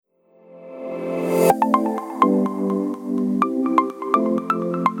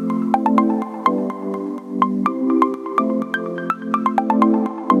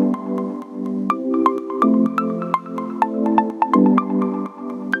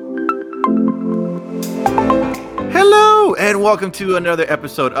and welcome to another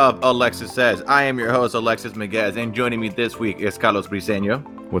episode of Alexis Says. I am your host, Alexis Miguez, and joining me this week is Carlos Briseño.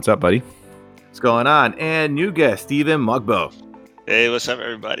 What's up, buddy? What's going on? And new guest, Steven Mugbo. Hey, what's up,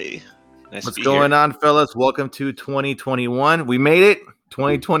 everybody? Nice what's going on, fellas? Welcome to 2021. We made it.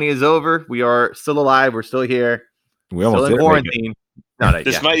 2020 is over. We are still alive. We're still here. We almost still in quarantine. I'm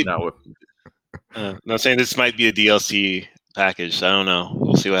saying this might be a DLC package. I don't know.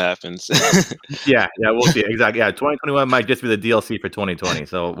 We'll see what happens. yeah, we'll see. Exactly. Yeah, 2021 might just be the DLC for 2020.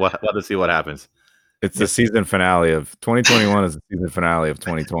 So we'll have to see what happens. It's the season finale of 2021 is the season finale of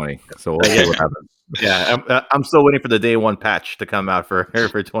 2020. So we'll see what happens. Yeah, I'm still waiting for the day one patch to come out for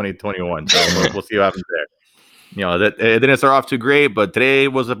 2021. So we'll see what happens there. You know, it didn't start off too great, but today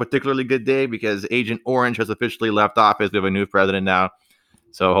was a particularly good day because Agent Orange has officially left office. We have a new president now.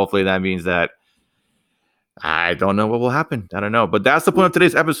 So hopefully that means that I don't know what will happen. I don't know. But that's the point of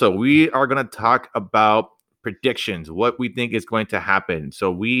today's episode. We are going to talk about predictions, what we think is going to happen.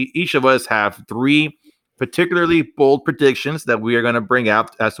 So each of us have three particularly bold predictions that we are going to bring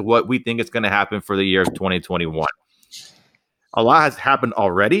out as to what we think is going to happen for the year of 2021. A lot has happened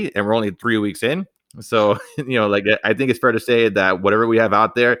already, and we're only 3 weeks in. So, I think it's fair to say that whatever we have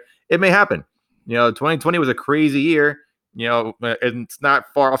out there, it may happen. 2020 was a crazy year. And it's not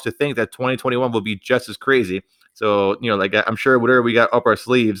far off to think that 2021 will be just as crazy. So, I'm sure whatever we got up our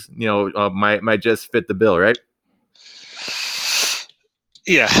sleeves, might just fit the bill, right?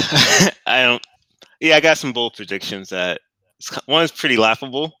 Yeah, I got some bold predictions that one is pretty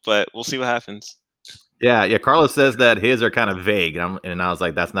laughable, but we'll see what happens. Yeah. Carlos says that his are kind of vague, and I was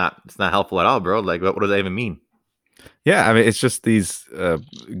like, it's not helpful at all, bro. Like, what does that even mean? Yeah, I mean, it's just these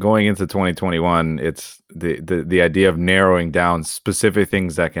going into 2021. It's the idea of narrowing down specific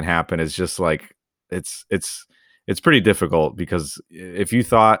things that can happen is just like it's pretty difficult because if you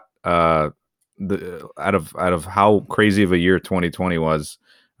thought out of how crazy of a year 2020 was,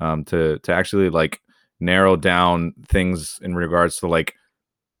 to actually like narrow down things in regards to like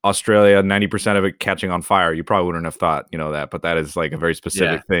Australia, 90% of it catching on fire. You probably wouldn't have thought, that, but that is like a very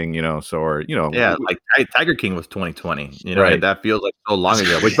specific thing, like Tiger King was 2020, right. That feels like so long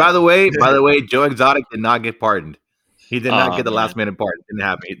ago. Which, by the way, Joe Exotic did not get pardoned. He did not get the last minute pardon. It didn't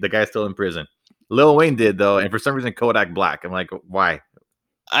happen. The guy's still in prison. Lil Wayne did though, and for some reason Kodak Black. I'm like, why?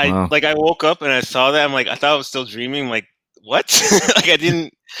 I woke up and I saw that. I'm like, I thought I was still dreaming. I'm like, what? I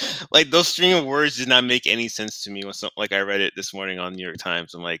didn't like those stream of words did not make any sense to me when I read it this morning on New York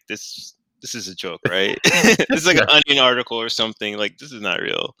Times. I'm like, this is a joke, right? It's like an Onion article or something. Like, this is not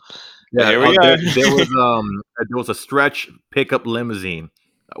real. Yeah, here we are. There was a stretch pickup limousine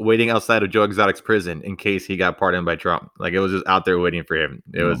waiting outside of Joe Exotic's prison in case he got pardoned by Trump. Like, it was just out there waiting for him.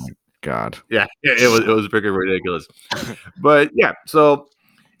 It was God. Yeah, it was freaking ridiculous. But yeah, so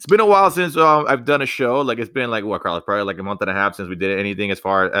it's been a while since I've done a show. Like, it's been like what, Carlos? Probably like a month and a half since we did anything as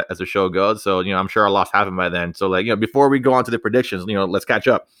far as the show goes. So I'm sure a lot's happened by then. So before we go on to the predictions, let's catch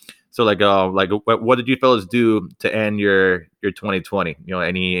up. So what did you fellas do to end your 2020?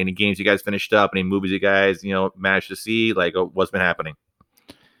 Any games you guys finished up? Any movies you guys managed to see? Like, what's been happening?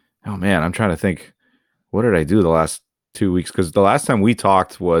 Oh man, I'm trying to think. What did I do the last 2 weeks? Because the last time we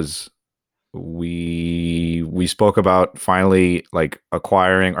talked was we spoke about finally like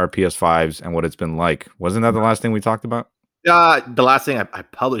acquiring our PS5s and what it's been like. Wasn't that the last thing we talked about? The last thing I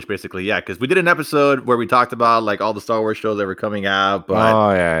published, basically, yeah, because we did an episode where we talked about like all the Star Wars shows that were coming out,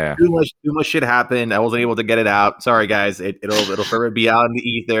 but too much shit happened. I wasn't able to get it out. Sorry, guys. It'll forever be out in the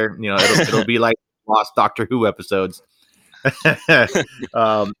ether. It'll be like lost Doctor Who episodes.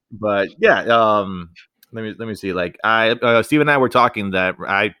 But yeah, let me see. Like Steve and I were talking that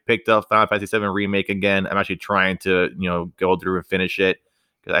I picked up Final Fantasy VII Remake again. I'm actually trying to go through and finish it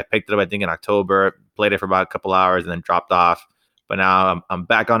because I picked it up I think in October, played it for about a couple hours and then dropped off. But now I'm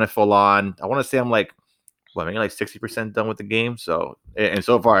back on it full on. I want to say I'm like maybe like 60% done with the game. So and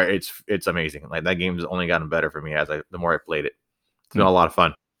so far it's amazing. Like that game's only gotten better for me the more I played it. It's been a lot of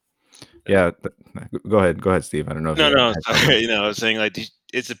fun. Yeah, go ahead, Steve. I don't know. No. Sorry. I was saying like,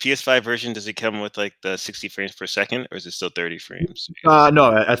 is the PS5 version? Does it come with like the 60 frames per second, or is it still 30 frames?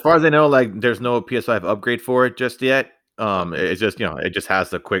 No. As far as I know, like there's no PS5 upgrade for it just yet. It's just it just has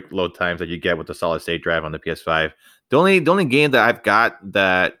the quick load times that you get with the solid state drive on the PS5. The only game that I've got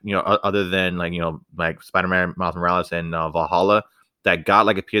that other than like Spider-Man Miles Morales and Valhalla that got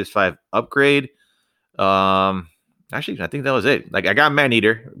like a PS5 upgrade. Actually, I think that was it. Like I got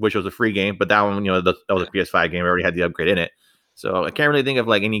Maneater, which was a free game, but that one, that was a PS5 game. I already had the upgrade in it, so I can't really think of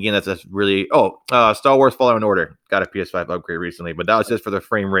like any game that's really. Star Wars Fallen Order got a PS5 upgrade recently, but that was just for the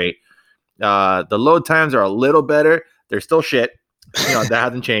frame rate. The load times are a little better. They're still shit. That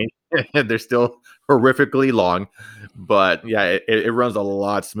hasn't changed. They're still horrifically long, but yeah, it runs a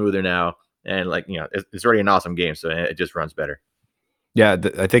lot smoother now. And like, it's already an awesome game, so it just runs better. Yeah,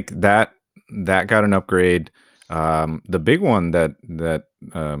 I think that got an upgrade. The big one that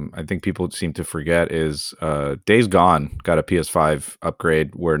I think people seem to forget is Days Gone got a PS5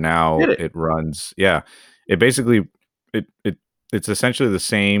 upgrade where now Did it? it runs. Yeah, it basically it's essentially the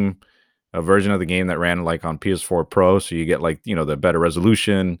same version of the game that ran like on PS4 Pro. So you get like the better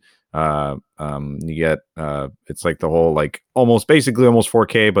resolution. You get it's like the whole like almost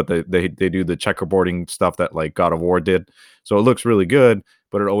 4K, but they do the checkerboarding stuff that like God of War did. So it looks really good,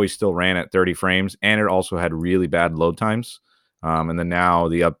 but it always still ran at 30 frames, and it also had really bad load times. And then now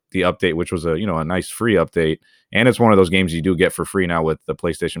the update, which was a nice free update, and it's one of those games you do get for free now with the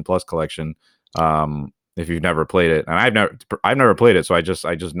PlayStation Plus collection. If you've never played it, and I've never played it, so I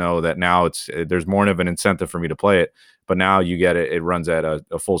just know that now there's more of an incentive for me to play it. But now you get it; it runs at a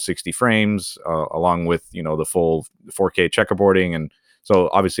full 60 frames, along with the full 4K checkerboarding, and so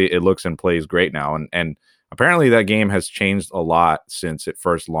obviously it looks and plays great now. And apparently that game has changed a lot since it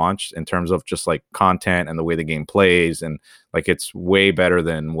first launched in terms of just like content and the way the game plays, and like it's way better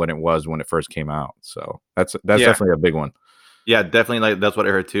than what it was when it first came out. So that's definitely a big one. Yeah, definitely. Like that's what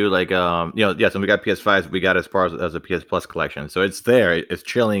I heard too. Like, yes, and we got PS5s. We got as far as a PS Plus collection, so it's there. It's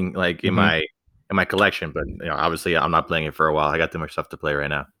chilling, like in my collection. But obviously, I'm not playing it for a while. I got too much stuff to play right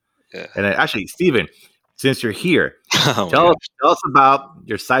now. Yeah. And actually, Steven, since you're here, tell us about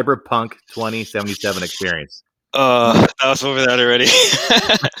your Cyberpunk 2077 experience. I was over that already.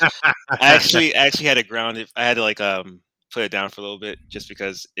 I actually had to ground it. I had to like put it down for a little bit just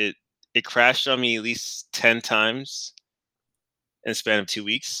because it crashed on me at least 10 times in the span of 2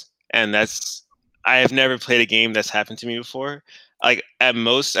 weeks, and I have never played a game that's happened to me before. Like at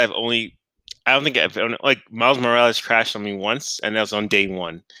most, I don't think I've like Miles Morales crashed on me once, and that was on day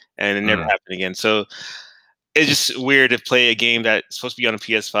one, and it never happened again. So it's just weird to play a game that's supposed to be on a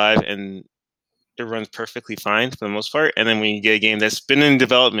PS5 and it runs perfectly fine for the most part. And then when you get a game that's been in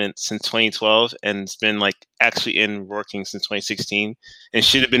development since 2012 and it's been like actually working since 2016 and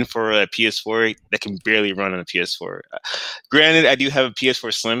should have been for a PS4 that can barely run on a PS4. Granted, I do have a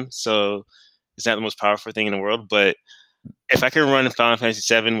PS4 Slim, so it's not the most powerful thing in the world, but if I can run Final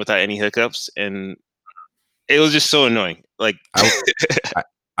Fantasy VII without any hiccups, and it was just so annoying. Like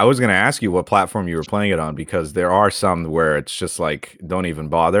I was going to ask you what platform you were playing it on, because there are some where it's just like don't even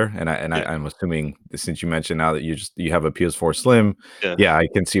bother. And I'm assuming, since you mentioned now that you have a PS4 Slim, yeah, I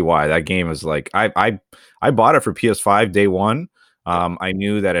can see why that game is like I bought it for PS5 day one. I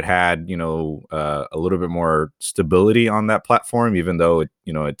knew that it had a little bit more stability on that platform, even though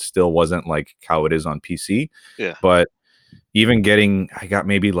it still wasn't like how it is on PC. Yeah, but even I got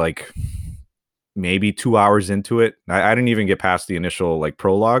maybe 2 hours into it. I didn't even get past the initial like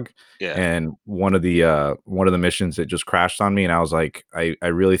prologue. Yeah. And one of the missions, it just crashed on me, and I was like, I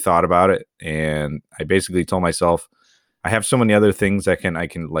really thought about it, and I basically told myself, I have so many other things that I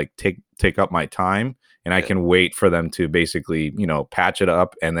can like take up my time, and I can wait for them to basically patch it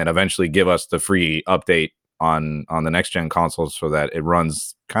up and then eventually give us the free update on the next gen consoles so that it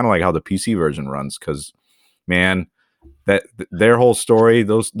runs kind of like how the PC version runs. Because man, that their whole story,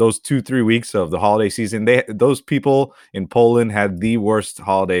 those 2-3 weeks of the holiday season, those people in Poland had the worst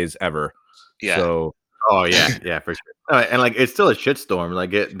holidays ever. Yeah. So yeah, for sure. And like it's still a shitstorm. Like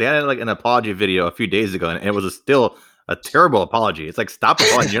they had like an apology video a few days ago, and it was still a terrible apology. It's like, stop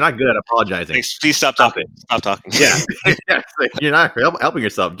apologizing. You're not good at apologizing. Please stop talking. Stop talking. Yeah, like, you're not helping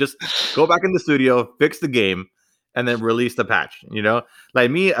yourself. Just go back in the studio, fix the game, and then release the patch.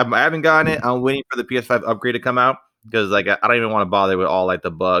 Like me, I haven't gotten it. I'm waiting for the PS5 upgrade to come out, because like I don't even want to bother with all like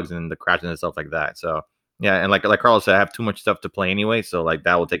the bugs and the crashes and stuff like that. So yeah, and like Carlos said, I have too much stuff to play anyway. So like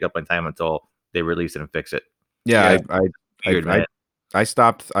that will take up my time until they release it and fix it. Yeah, I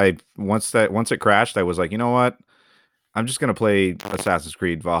stopped. Once it crashed, I was like, you know what? I'm just gonna play Assassin's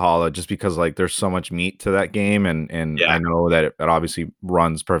Creed Valhalla, just because like there's so much meat to that game, and I know that it obviously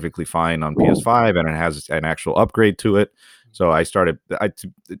runs perfectly fine on PS5, and it has an actual upgrade to it. So I started.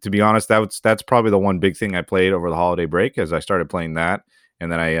 To be honest, that's probably the one big thing I played over the holiday break, as I started playing that, and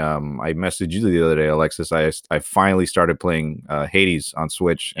then I messaged you the other day, Alexis. I finally started playing Hades on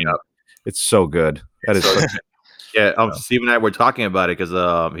Switch, and it's so good. That is. So good. Yeah, Steve and I were talking about it because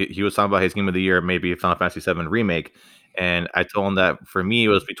he was talking about his game of the year, maybe Final Fantasy VII Remake. And I told him that for me, it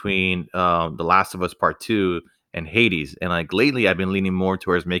was between The Last of Us Part 2 and Hades. And like lately, I've been leaning more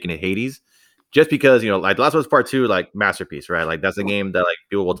towards making it Hades, just because, like The Last of Us Part 2, like masterpiece, right? Like that's a game that like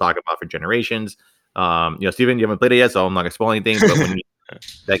people will talk about for generations. Steven, you haven't played it yet, so I'm not going to spoil anything, but when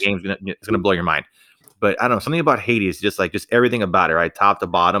that game's it's going to blow your mind. but I don't know, something about Hades, just everything about it, right, top to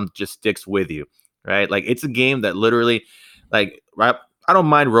bottom, just sticks with you, right? Like it's a game that literally, like, right, I don't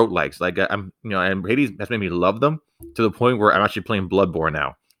mind roguelikes. Like I'm, and Hades has made me love them to the point where I'm actually playing Bloodborne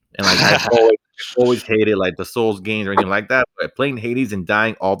now, and like I always hated like the Souls games or anything like that. But playing Hades and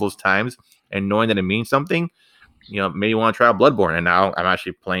dying all those times and knowing that it means something, made me want to try out Bloodborne, and now I'm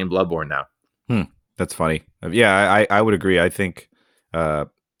actually playing Bloodborne now. That's funny. Yeah, I would agree. I think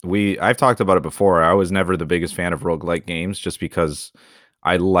I've talked about it before. I was never the biggest fan of roguelike games just because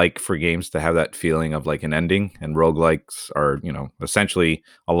I like for games to have that feeling of like an ending, and roguelikes are, essentially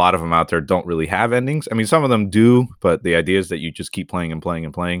a lot of them out there don't really have endings. I mean, some of them do, but the idea is that you just keep playing and playing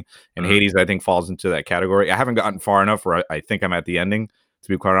and playing. And Hades, I think, falls into that category. I haven't gotten far enough where I think I'm at the ending, to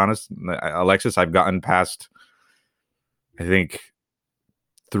be quite honest. Alexis, I've gotten past, I think,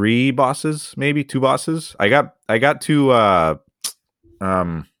 3 bosses, maybe 2 bosses. I got to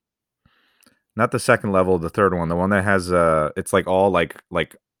not the second level, the third one, the one that has it's like all like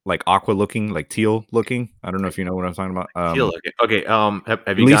aqua looking, like teal looking. I don't know if you know what I'm talking about. Okay.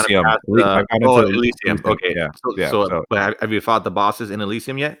 Have you Elysium. gotten past, Elysium? Okay. Yeah. But have you fought the bosses in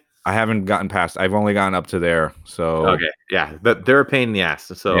Elysium yet? I haven't gotten past. I've only gotten up to there. So okay, yeah, they're a pain in the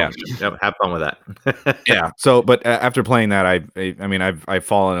ass. So yeah, have fun with that. Yeah. So, but after playing that, I've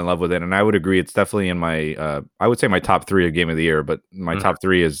fallen in love with it, and I would agree it's definitely in my I would say my top 3 of game of the year. But my top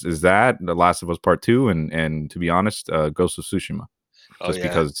 3 is that The Last of Us Part 2, and to be honest, Ghost of Tsushima.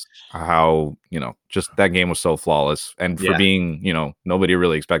 Because how, just that game was so flawless, and for being, nobody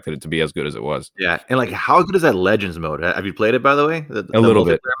really expected it to be as good as it was. Yeah, and like, how good is that Legends mode? Have you played it, by the way? A little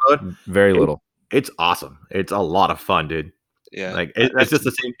bit, mode? Very little. It's awesome. It's a lot of fun, dude. Yeah, like it's just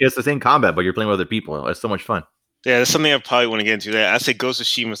the same. It's the same combat, but you're playing with other people. It's so much fun. Yeah, that's something I probably want to get into. That I say Ghost of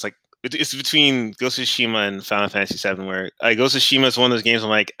Tsushima is like, it's between Ghost of Tsushima and Final Fantasy VII, where Ghost of Tsushima is one of those games I'm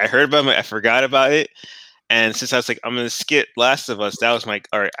like, I heard about it, I forgot about it. And since I was like, I'm going to skip Last of Us, that was my,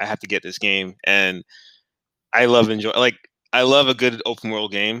 all right, I have to get this game. And I love a good open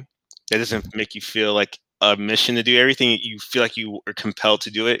world game that doesn't make you feel like a mission to do everything. You feel like you are compelled to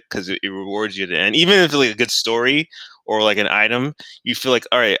do it because it rewards you at the end. Even if it's like a good story or like an item, you feel like,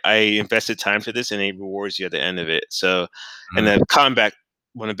 all right, I invested time for this, and it rewards you at the end of it. So, and then combat,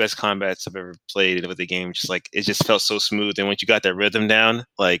 one of the best combats I've ever played with the game, just like, it just felt so smooth. And once you got that rhythm down,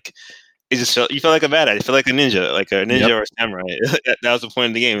 like, it just felt, you felt like a badass. You felt like a ninja or a samurai. That was the point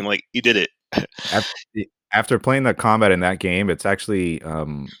of the game, and like, you did it. After playing the combat in that game, it's actually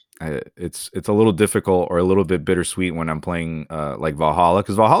it's a little difficult or a little bit bittersweet when I'm playing like Valhalla,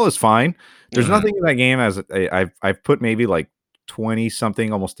 because Valhalla is fine. There's nothing in that game, as I've put maybe like 20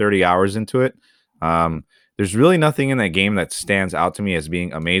 something, almost 30 hours into it. There's really nothing in that game that stands out to me as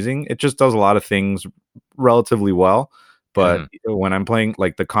being amazing. It just does a lot of things relatively well. But when I'm playing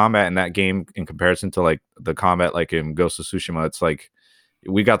like the combat in that game in comparison to like the combat like in Ghost of Tsushima, it's like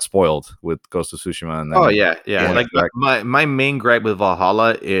we got spoiled with Ghost of Tsushima. And then, like my main gripe with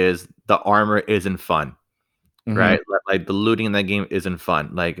Valhalla is the armor isn't fun, right? Like the looting in that game isn't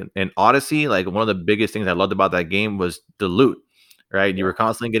fun. Like in Odyssey, like one of the biggest things I loved about that game was the loot, right? You were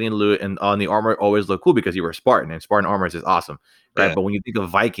constantly getting loot, and on the armor always looked cool because you were Spartan, and Spartan armor is just awesome, right? Yeah. But when you think of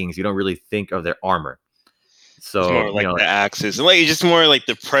Vikings, you don't really think of their armor. So it's more like the axes, and like it's just more like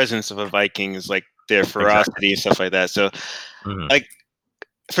the presence of a Viking is like their ferocity and stuff like that. So, like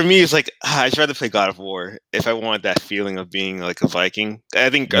for me, it's like I'd rather play God of War if I want that feeling of being like a Viking.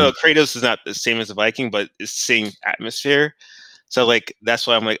 I think Kratos is not the same as a Viking, but it's the same atmosphere. So like that's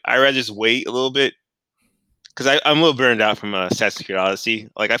why I'm like, I'd rather just wait a little bit, because I'm a little burned out from Assassin's Creed Odyssey.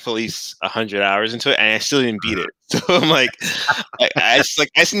 Like I put at least 100 hours into it, and I still didn't beat it. So I'm like,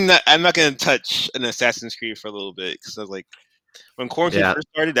 I'm not gonna touch an Assassin's Creed for a little bit, because I was like, when quarantine first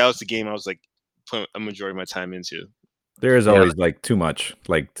started, that was the game I was like putting a majority of my time into. There is always like too much.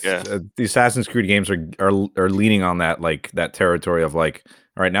 Like the Assassin's Creed games are leaning on that, like that territory of like,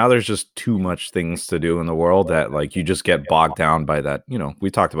 all right, now there's just too much things to do in the world that like you just get bogged down by that.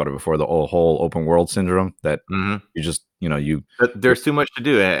 We talked about it before, the whole open world syndrome that you just there's too much to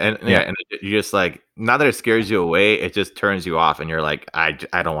do, and you just like, not that it scares you away, it just turns you off, and you're like, I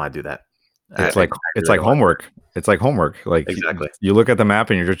don't want to do that. It's like homework. It's like homework. Like exactly. You look at the map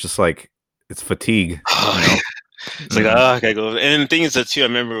and you're just like, it's fatigue. It's like, I gotta go. And the thing is that too, I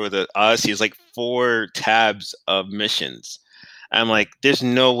remember with the Odyssey, it's like 4 tabs of missions. I'm like, there's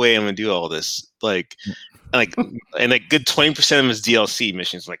no way I'm gonna do all this. Like and like good 20% of them is DLC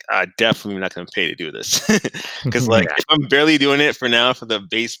missions. Like, I definitely not gonna pay to do this. Because like if I'm barely doing it for now for the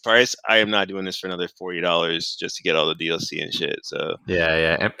base price, I am not doing this for another $40 just to get all the DLC and shit. So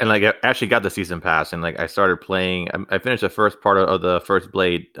and like I actually got the season pass, and like I started playing. I finished the first part of the First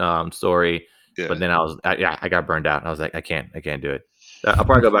Blade story Yeah. But then I got burned out. I was like, I can't do it. I'll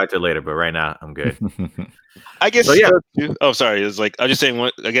probably go back to it later, but right now I'm good. I guess So, yeah. so too. Oh, sorry. It's like I was just saying.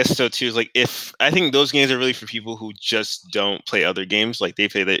 What I guess so too is like if I think those games are really for people who just don't play other games. Like they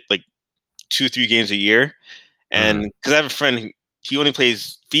play like 2-3 games a year, and because I have a friend he only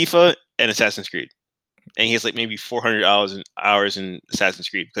plays FIFA and Assassin's Creed, and he has like maybe 400 hours in Assassin's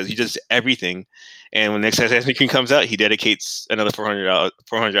Creed because he does everything. And when the next Assassin's Creed comes out, he dedicates another 400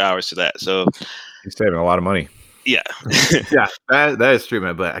 hours to that. So He's saving a lot of money. yeah, Yeah, that is true,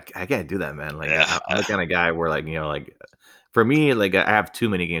 man. But I can't do that, man. Like I'm the kind of guy where like like for me, like I have too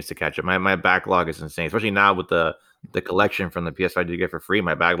many games to catch up. My backlog is insane, especially now with the collection from the PS5 you get for free.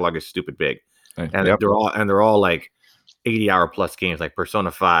 My backlog is stupid big, and Yep. they're all like 80-hour plus games, like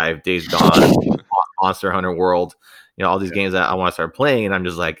Persona 5, Days Gone, Monster Hunter World. All these games that I want to start playing, and I'm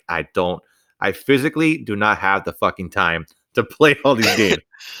just like, I physically do not have the fucking time to play all these games.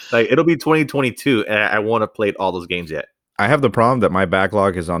 Like it'll be 2022, and I want to play all those games yet. I have the problem that my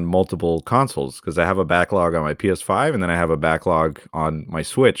backlog is on multiple consoles because I have a backlog on my PS5 and then I have a backlog on my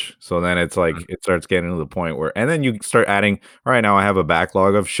Switch. So then it's like it starts getting to the point where, and then you start adding. All right, now I have a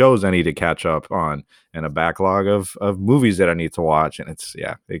backlog of shows I need to catch up on, and a backlog of movies that I need to watch, and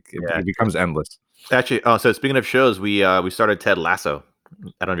it becomes endless. Actually, so speaking of shows, we started Ted Lasso.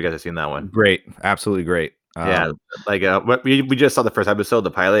 I don't know if you guys have seen that one. Great, absolutely great. Yeah, like we just saw the first episode,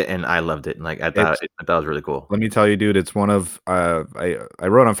 the pilot, and I loved it. And like I thought it was really cool. Let me tell you, dude, it's one of I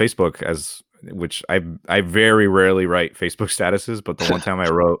wrote on Facebook which I very rarely write Facebook statuses, but the one time I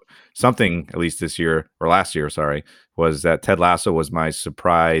wrote something, at least this year or last year, sorry, was that Ted Lasso was my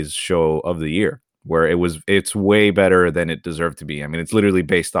surprise show of the year, where it's way better than it deserved to be. I mean, it's literally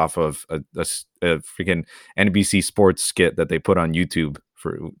based off of a freaking NBC Sports skit that they put on YouTube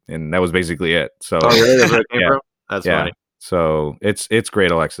and that was basically it. So really? That's where it came from? That's funny. So it's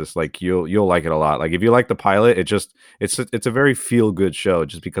great, Alexis. Like you'll like it a lot. Like if you like the pilot, it's a very feel good show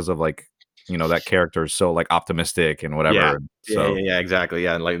just because of like that character is so like optimistic and whatever. Yeah, exactly.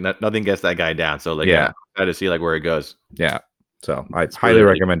 Yeah, like nothing gets that guy down. So like I got to see like where it goes. Yeah. So I highly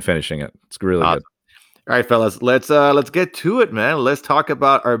recommend finishing it. It's really good. All right, fellas, let's get to it, man. Let's talk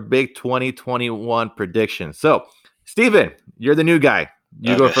about our big 2021 predictions. So, Steven, you're the new guy.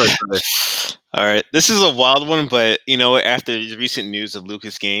 You go first, brother. All right. This is a wild one, but you know what? After the recent news of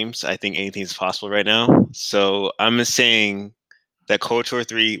Lucas Games, I think anything's possible right now. So I'm saying that KOTOR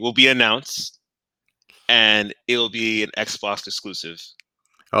 3 will be announced and it will be an Xbox exclusive.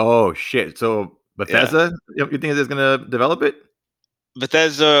 Oh, shit. So Bethesda, you think is going to develop it?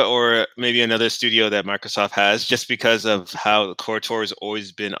 Bethesda or maybe another studio that Microsoft has, just because of how KOTOR has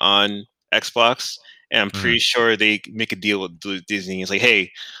always been on Xbox. And I'm pretty sure they make a deal with Disney. It's like,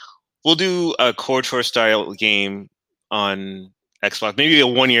 hey, we'll do a KOTOR style game on Xbox, maybe a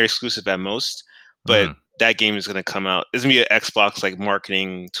 1-year exclusive at most, but that game is going to come out. It's going to be an Xbox like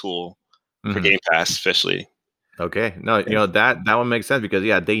marketing tool for Game Pass, especially. Okay. No, that one makes sense because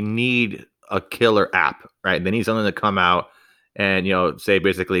they need a killer app, right? They need something to come out and say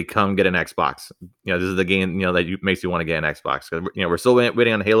basically come get an Xbox. This is the game that makes you want to get an Xbox because we're still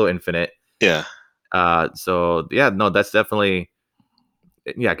waiting on Halo Infinite. Yeah. So no, that's definitely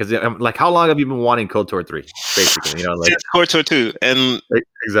because like how long have you been wanting KOTOR 3 basically? Like KOTOR 2, and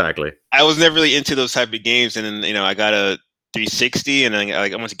exactly. I was never really into those type of games, and then I got a 360, and then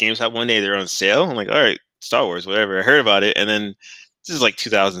I went to GameStop one day. They're on sale. I'm like, all right, Star Wars, whatever. I heard about it, and then this is like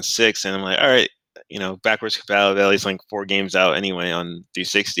 2006, and I'm like, all right, backwards compatibility is like 4 games out anyway on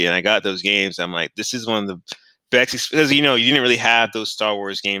 360, and I got those games. I'm like, this is one of the best because you didn't really have those Star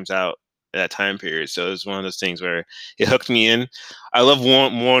Wars games out at that time period, so it was one of those things where it hooked me in. I love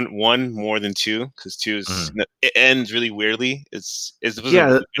one more than 2 because 2 is it ends really weirdly. The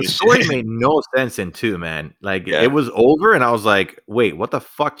story made no sense in 2, man. Like it was over, and I was like, wait, what the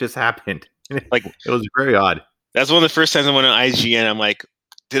fuck just happened? Like it was very odd. That's one of the first times I went on IGN. I'm like,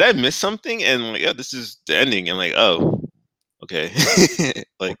 did I miss something? And I'm like, this is the ending. I'm like, oh, okay.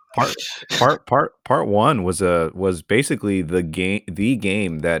 Like part 1 was basically the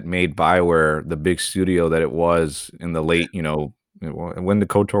game that made BioWare the big studio that it was in the late, when did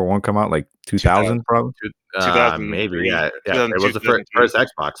KOTOR 1 come out? Like 2000 probably? 2000, maybe, yeah. It was the first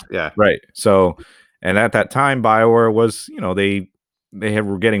Xbox, yeah. Right. So, and at that time, BioWare was,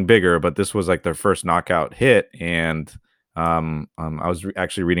 were getting bigger, but this was like their first knockout hit. And I was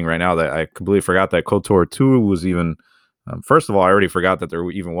actually reading right now that I completely forgot that KOTOR 2 was even. First of all, I already forgot that there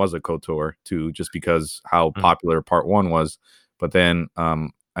even was a KOTOR 2 just because how popular part 1 was. But then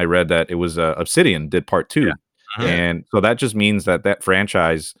I read that it was Obsidian did part 2. Yeah. And so that just means that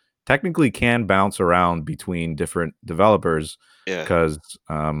franchise technically can bounce around between different developers because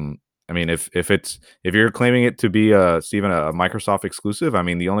I mean, if you're claiming it to be Steven, a Microsoft exclusive, I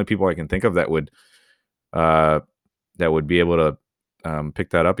mean, the only people I can think of that would be able to pick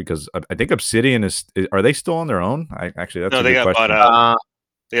that up, because I think Obsidian are they still on their own? That's No, a they good got question. bought out.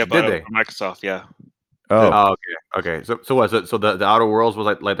 They got bought Did out they? by Microsoft. Yeah. Oh, Oh, okay. So what? So the Outer Worlds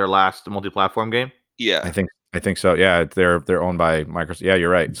was like their last multi-platform game. Yeah. I think so. Yeah, they're owned by Microsoft. Yeah, you're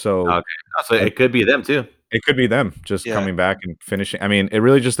right. So Okay, so it could be them too. it could be them just Yeah. coming back and finishing. I mean, it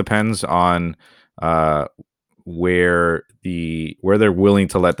really just depends on where they're willing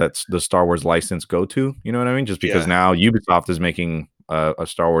to let the Star Wars license go to. You know what I mean? Just because now Ubisoft is making a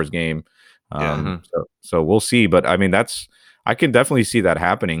Star Wars game. So we'll see. But I mean, I can definitely see that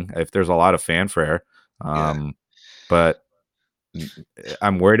happening if there's a lot of fanfare. But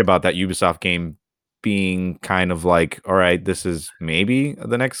I'm worried about that Ubisoft game being kind of like, all right, this is maybe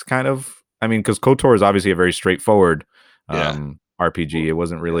the next kind of. I mean, because KOTOR is obviously a very straightforward RPG. It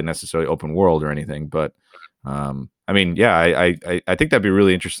wasn't really necessarily open world or anything, but I mean, yeah, I think that'd be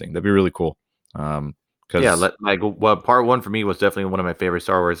really interesting. That'd be really cool. Part one for me was definitely one of my favorite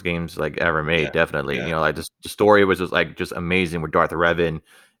Star Wars games like ever made. Definitely, Yeah. you know, like the story was just amazing with Darth Revan,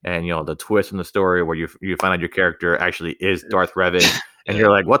 and you know the twist in the story where you find out your character actually is Darth Revan, and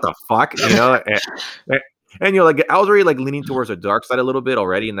you're like, what the fuck, you know? And you're like, I was already like leaning towards the dark side a little bit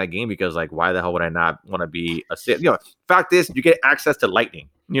already in that game, because like, why the hell would I not want to be a Sith? You know, fact is, you get access to lightning.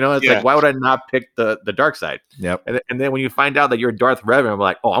 You know, it's like, why would I not pick the dark side? Yep. And then when you find out that you're Darth Revan, I'm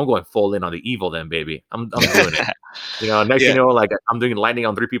like, oh, I'm going full in on the evil then, baby. I'm doing it. You know, next you know, like I'm doing lightning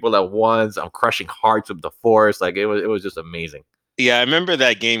on 3 people at once. I'm crushing hearts with the Force. Like it was just amazing. Yeah, I remember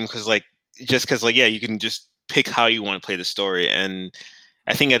that game because you can just pick how you want to play the story, and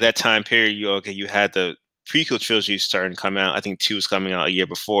I think at that time period, you had the prequel trilogy starting to come out. I think 2 was coming out a year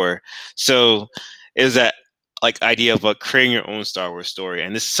before, so it was that like idea of creating your own Star Wars story,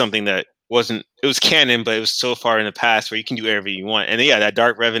 and this is something that it was canon, but it was so far in the past where you can do whatever you want. And that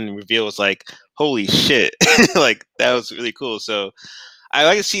Dark Revan reveal was like, holy shit, like that was really cool. So I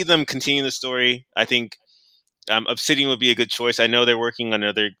like to see them continue the story. I think Obsidian would be a good choice. I know they're working on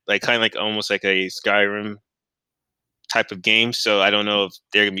another, like kind of like almost like a Skyrim type of game. So I don't know if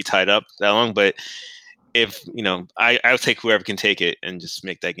they're gonna be tied up that long. But if I would take whoever can take it and just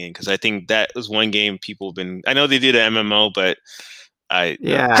make that game, because I think that was one game people have been. I know they did an MMO, but the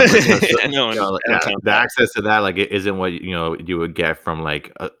access to that like it isn't what you would get from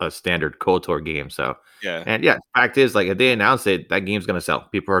like a standard KOTOR game. So fact is, like if they announce it, that game's gonna sell.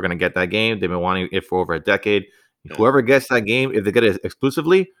 People are gonna get that game. They've been wanting it for over a decade. Whoever gets that game, if they get it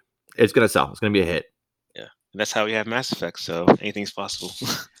exclusively, it's gonna sell. It's gonna be a hit. Yeah, and that's how we have Mass Effect. So anything's possible.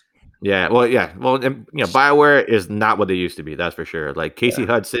 Well, BioWare is not what they used to be. That's for sure. Like Casey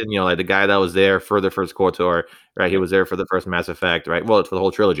Hudson, like the guy that was there for the first KOTOR, right? He was there for the first Mass Effect, right? Well, it's for the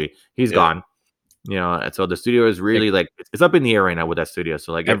whole trilogy. He's gone. And so the studio is really like it's up in the air right now with that studio.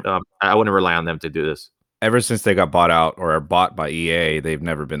 So like, I wouldn't rely on them to do this. Ever since they got bought out or are bought by EA, they've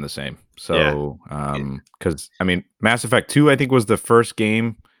never been the same. So, because I mean, Mass Effect 2, I think, was the first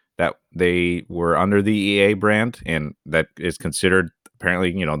game that they were under the EA brand, and that is considered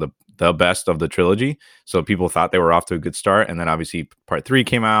apparently, the best of the trilogy. So people thought they were off to a good start, and then obviously Part 3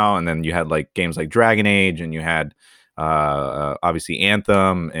 came out, and then you had like games like Dragon Age, and you had obviously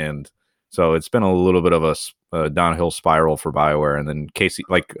Anthem, and so it's been a little bit of a downhill spiral for BioWare. And then Casey,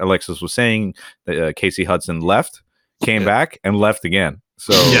 like Alexis was saying, Casey Hudson left, came back, and left again.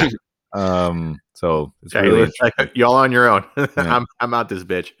 So so it's really like, y'all on your own. I'm out this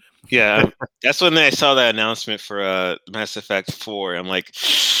bitch. Yeah, that's when I saw that announcement for Mass Effect 4. I'm like,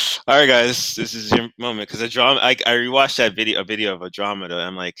 all right, guys, this is your moment. Because I rewatched a video of Andromeda.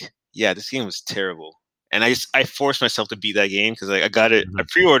 I'm like, yeah, this game was terrible, and I forced myself to beat that game because I got it. I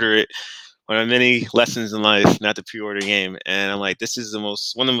pre-ordered it. One of many lessons in life not to pre-order a game, and I'm like, this is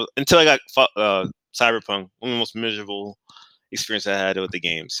until I got Cyberpunk, one of the most miserable experience I had with the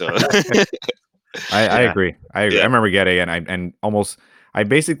game. So I agree. I remember getting it, and I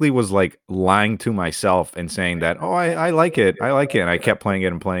basically was like lying to myself and saying that, oh, I like it. And I kept playing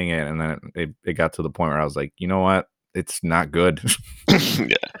it. And then it got to the point where I was like, you know what? It's not good. It's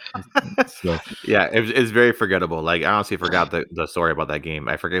very forgettable. Like I honestly forgot the story about that game.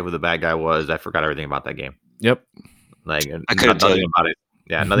 I forget who the bad guy was. I forgot everything about that game. Yep. Like I couldn't tell you about it.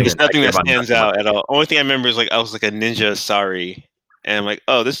 Yeah, nothing that stands out at all. Only thing I remember is like I was like a ninja Asari, and I'm like,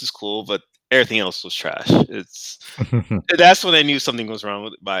 oh, this is cool, but everything else was trash. That's when I knew something was wrong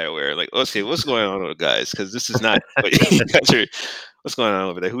with BioWare. Like, okay, what's going on, guys? Because this is not what you guys are. What's going on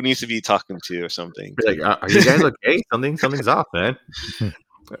over there? Who needs to be talking to or something? Like, are you guys okay? Something's off, man.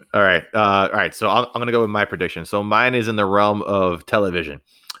 All right. So I'm gonna go with my prediction. So mine is in the realm of television.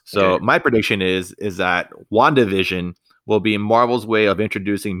 So Okay. my prediction is that WandaVision will be Marvel's way of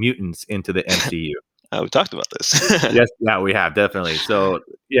introducing mutants into the MCU. We talked about this. Yes, yeah, we have definitely. So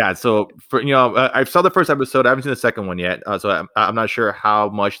yeah, so for I saw the first episode. I haven't seen the second one yet, so I'm not sure how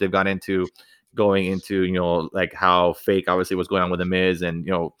much they've gone into going into like how fake obviously what's going on with the Miz and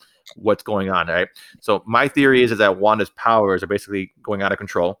what's going on, right? So my theory is that Wanda's powers are basically going out of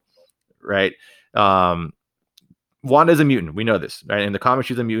control, right? Um, Wanda's a mutant. We know this, right? In the comics,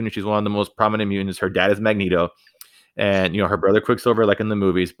 she's a mutant. She's one of the most prominent mutants. Her dad is Magneto, and her brother Quicksilver, like in the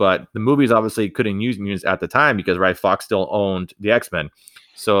movies. But the movies obviously couldn't use mutants at the time because Fox still owned the X-Men.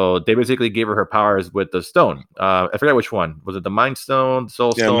 So they basically gave her powers with the stone. I forget which one. Was it the Mind Stone,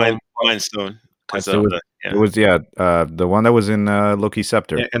 Soul Stone? Mind Stone. It was the one that was in Loki's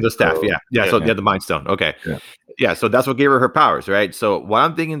scepter and the staff. Yeah. So the Mind Stone. Okay. Yeah. So that's what gave her powers, right? So what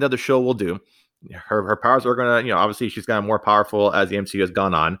I'm thinking that the show will do, her powers are gonna, obviously she's gotten more powerful as the MCU has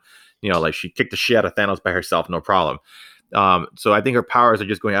gone on. Like she kicked the shit out of Thanos by herself, no problem. So I think her powers are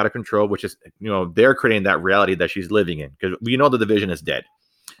just going out of control, which is, they're creating that reality that she's living in because we know the Division is dead.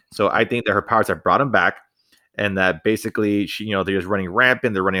 So I think that her powers have brought him back, and that basically they're just running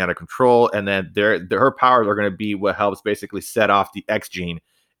rampant, they're running out of control, and then her powers are going to be what helps basically set off the X gene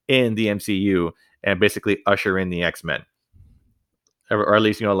in the MCU and basically usher in the X-Men. Or at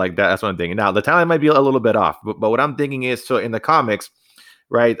least, like that. That's what I'm thinking. Now, the timeline might be a little bit off, but what I'm thinking is, so in the comics,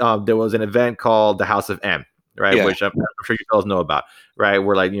 right, there was an event called the House of M, right, which I'm sure you fellas know about, right,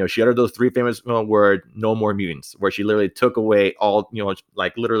 where like, she uttered those three famous words, no more mutants, where she literally took away all,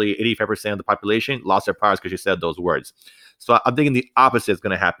 like literally 85% of the population lost their powers because she said those words. So I'm thinking the opposite is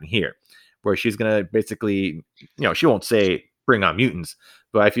going to happen here, where she's going to basically, she won't say bring on mutants,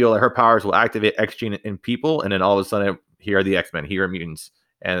 but I feel like her powers will activate X gene in people, and then all of a sudden, here are the X-Men, here are mutants,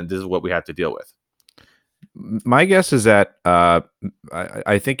 and this is what we have to deal with. My guess is that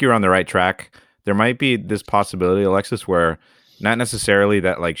I think you're on the right track. There might be this possibility, Alexis, where not necessarily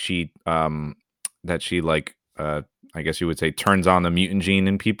that like I guess you would say turns on the mutant gene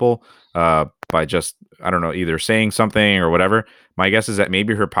in people by just, I don't know, either saying something or whatever. My guess is that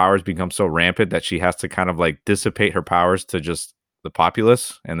maybe her powers become so rampant that she has to kind of like dissipate her powers to just the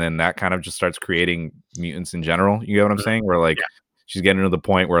populace, and then that kind of just starts creating mutants in general. You get what I'm saying? Where like she's getting to the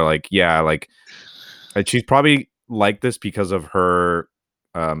point where like she's probably like this because of her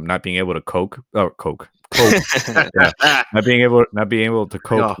not being able to cope. Not being able to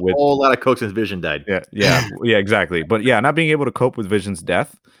cope with a whole lot of Coke since Vision died. Yeah, exactly. But yeah, not being able to cope with Vision's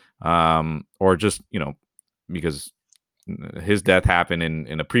death, or just because his death happened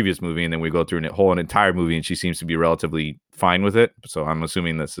in a previous movie, and then we go through an entire movie, and she seems to be relatively fine with it. So I'm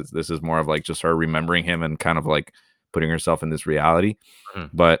assuming this is more of like just her remembering him and kind of like putting herself in this reality.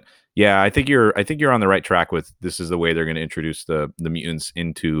 But yeah, I think you're on the right track with this is the way they're going to introduce the mutants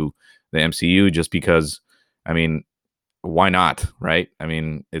into the MCU, just because, I mean, why not, right? I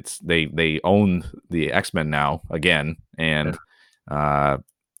mean, it's they own the X-Men now again, and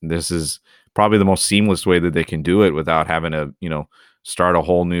this is probably the most seamless way that they can do it without having to, start a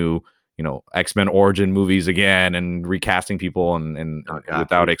whole new, X-Men origin movies again and recasting people and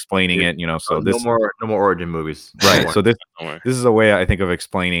without explaining it, so no more origin movies, right? So this is a way I think of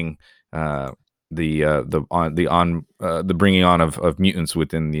explaining the bringing on of mutants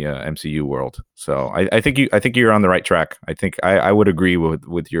within the MCU world. So I think you're on the right track. I think I would agree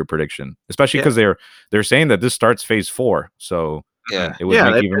with your prediction, especially because they're saying that this starts phase 4. So it would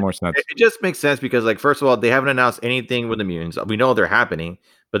make even more sense. It just makes sense because, like, first of all, they haven't announced anything with the mutants. We know they're happening,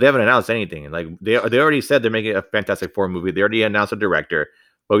 but they haven't announced anything. Like they already said they're making a Fantastic Four movie. They already announced a director,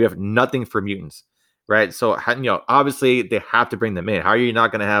 but we have nothing for mutants, right? So obviously they have to bring them in. How are you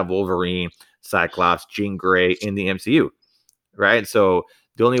not going to have Wolverine, Cyclops, Jean Grey in the MCU, right? So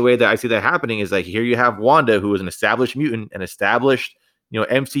the only way that I see that happening is like here you have Wanda, who is an established mutant, an established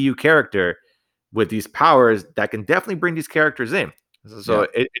MCU character with these powers that can definitely bring these characters in. So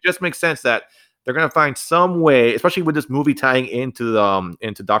it just makes sense that they're going to find some way, especially with this movie tying into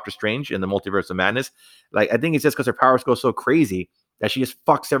Doctor Strange and the Multiverse of Madness. Like I think it's just because her powers go so crazy that she just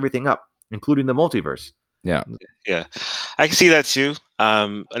fucks everything up, including the multiverse. Yeah, I can see that too.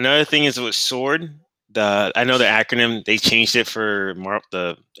 Another thing is with SWORD. I know the acronym, they changed it for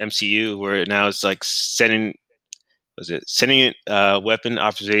the MCU, where now it's like sending Weapon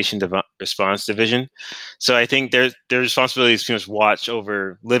Authorization Response Division. So I think their responsibility is to much watch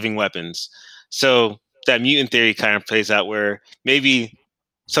over living weapons. So that mutant theory kind of plays out where maybe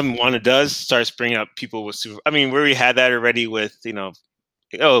something Wanda does starts bringing up people with where we had that already with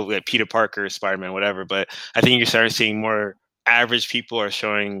like Peter Parker, Spider-Man, whatever. But I think you start seeing more average people are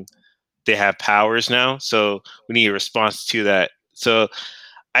showing they have powers now. So we need a response to that. So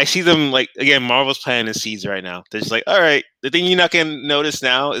I see them like again. Marvel's planting the seeds right now. They're just like, all right, the thing you're not gonna notice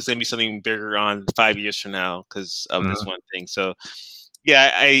now is gonna be something bigger on 5 years from now because of this one thing. So,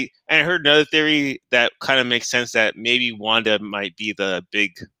 yeah, I heard another theory that kind of makes sense that maybe Wanda might be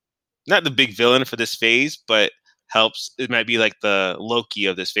not the big villain for this phase, but helps. It might be like the Loki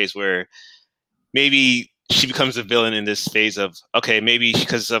of this phase, where maybe she becomes a villain in this phase of okay, maybe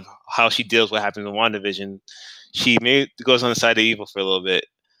because of how she deals with what happens in WandaVision, she maybe goes on the side of evil for a little bit.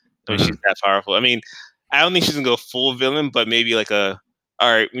 I mean, she's that powerful. I mean, I don't think she's gonna go full villain, but maybe like all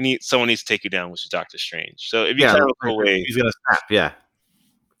right, someone needs to take you down, which is Doctor Strange. So it'd be kind of a cool way. He's gonna snap, yeah.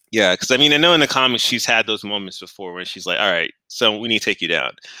 Yeah, because I mean, I know in the comics she's had those moments before where she's like, all right, so we need to take you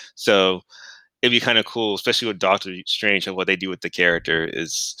down. So it'd be kind of cool, especially with Doctor Strange and what they do with the character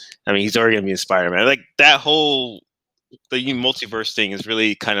is, I mean, he's already gonna be in Spider-Man. Like that whole the multiverse thing is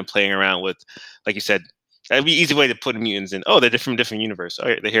really kind of playing around with, like you said, that'd be an easy way to put mutants in. Oh, they're from different universe. All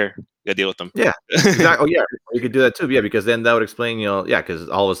right, they're here. You gotta deal with them. Yeah, exactly. Oh, yeah, you could do that too. Yeah, because then that would explain, because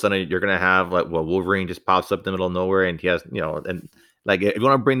all of a sudden you're gonna have like, well, Wolverine just pops up in the middle of nowhere, and he has, and like if you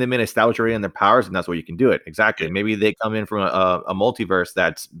want to bring them in, establish already in their powers, and that's where you can do it. Exactly. Maybe they come in from a multiverse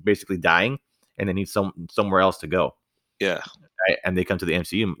that's basically dying, and they need somewhere else to go. Yeah, right? And they come to the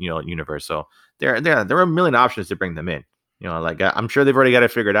MCU, universe. So there are a million options to bring them in. Like I'm sure they've already got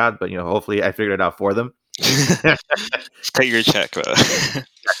it figured out, but hopefully I figured it out for them. Cut your check, bro.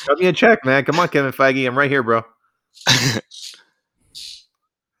 Cut me a check, man. Come on, Kevin Feige. I'm right here, bro. All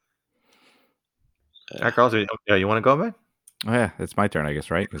right, Carlos, you want to go, man? Oh yeah, it's my turn, I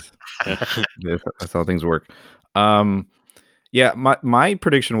guess, right? Because that's how things work. Yeah, my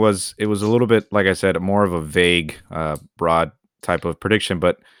prediction was it was a little bit, like I said, more of a vague, broad type of prediction,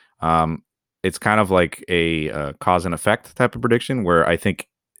 but it's kind of like a cause and effect type of prediction where I think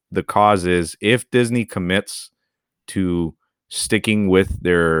the cause is if Disney commits to sticking with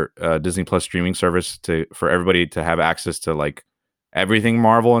their Disney Plus streaming service for everybody to have access to like everything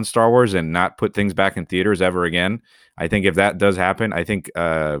Marvel and Star Wars and not put things back in theaters ever again. I think if that does happen, I think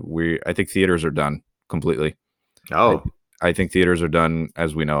theaters are done completely. Oh, I think theaters are done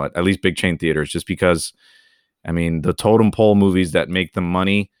as we know it, at least big chain theaters, just because, I mean, the totem pole movies that make them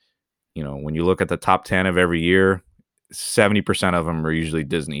money, when you look at the top 10 of every year, 70% of them are usually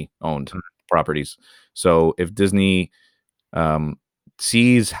Disney owned properties. So if Disney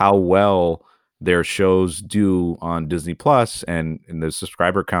sees how well their shows do on Disney Plus and the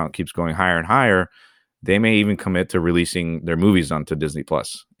subscriber count keeps going higher and higher, they may even commit to releasing their movies onto Disney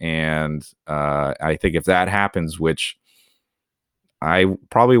Plus. And I think if that happens, which I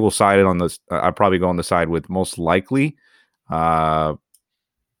probably will side on this, I'll probably go on the side with most likely.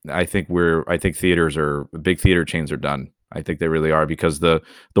 I think theaters big theater chains are done. I think they really are, because the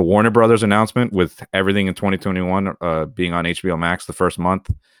Warner Brothers announcement with everything in 2021 being on HBO Max the first month,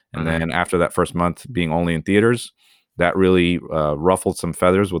 and then after that first month being only in theaters, that really ruffled some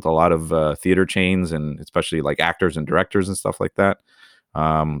feathers with a lot of theater chains, and especially like actors and directors and stuff like that.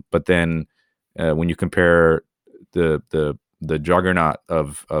 But then when you compare the juggernaut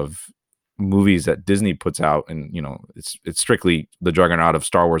of movies that Disney puts out, and it's strictly the juggernaut of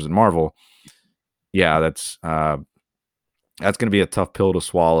Star Wars and Marvel. Yeah, that's going to be a tough pill to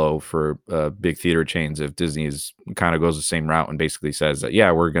swallow for big theater chains if Disney kind of goes the same route and basically says that,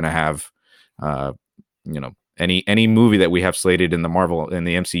 yeah, we're going to have any movie that we have slated in the Marvel in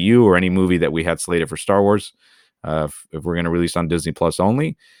the MCU, or any movie that we had slated for Star Wars, if we're going to release on Disney Plus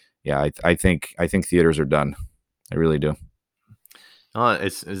only. Yeah, I think theaters are done. I really do.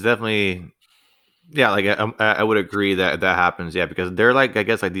 It's definitely, yeah. Like I would agree that happens. Yeah, because they're like, I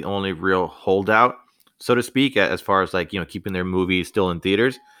guess, like the only real holdout, so to speak, as far as like keeping their movies still in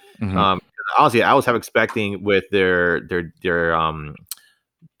theaters. Honestly, I was expecting with their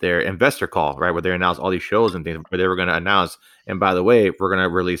investor call, right, where they announced all these shows and things, where they were going to announce, and by the way, we're going to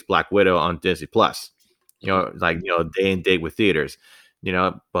release Black Widow on Disney Plus. Day and date with theaters.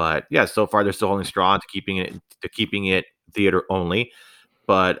 But yeah, so far they're still holding strong to keeping it theater only.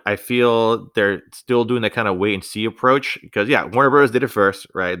 But I feel they're still doing that kind of wait and see approach, because yeah, Warner Bros. Did it first,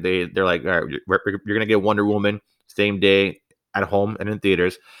 right? They're like, all right, you're gonna get Wonder Woman same day at home and in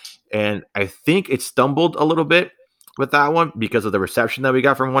theaters, and I think it stumbled a little bit with that one because of the reception that we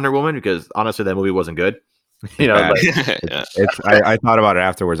got from Wonder Woman. Because honestly, that movie wasn't good. I thought about it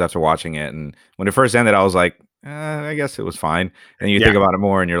afterwards after watching it, and when it first ended, I was like, I guess it was fine. And you think about it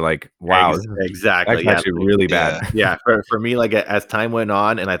more, and you're like, wow, exactly, that's actually really bad. Yeah, for me, like as time went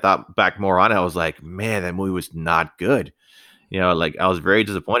on, and I thought back more on it, I was like, man, that movie was not good. Like I was very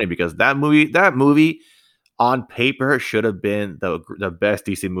disappointed, because that movie on paper should have been the best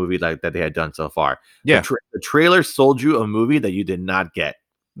DC movie like that they had done so far. Yeah, the trailer sold you a movie that you did not get.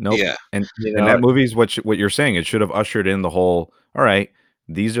 Nope. Yeah. And You and know, that movie is what you're saying. It should have ushered in the whole. All right,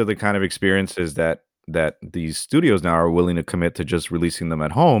 these are the kind of experiences that these studios now are willing to commit to just releasing them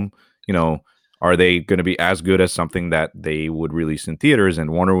at home. You know, are they going to be as good as something that they would release in theaters?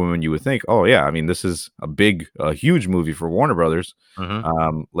 And Wonder Woman, you would think, oh yeah, I mean, this is a huge movie for Warner Brothers.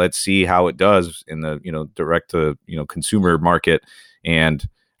 mhm. Let's see how it does in the direct to consumer market. And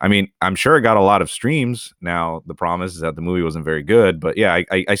I mean, I'm sure it got a lot of streams. Now the problem is that the movie wasn't very good, but yeah,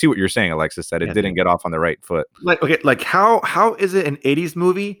 I see what you're saying, Alexis, that it Yeah, didn't get off on the right foot. like okay, like how is it an 80s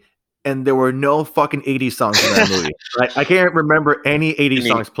movie and there were no fucking 80s songs in that movie? Like I can't remember any 80s I mean,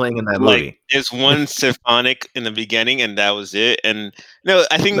 songs playing in that like movie. there's one symphonic in the beginning, and that was it. And no,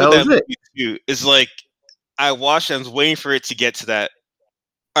 I think That with that was it. movie too is like I watched and I was waiting for it to get to that.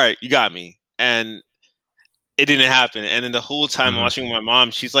 All right, you got me, and it didn't happen. And then the whole time Mhm. watching with my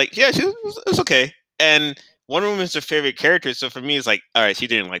mom, she's like, "Yeah, it's okay." And Wonder Woman's her favorite character, so for me, it's like, all right, she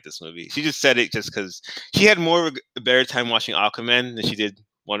didn't like this movie. She just said it just because she had more of a better time watching Aquaman than she did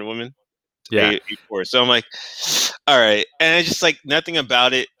Wonder Woman. Yeah. 84. So I'm like, all right, and it's just like nothing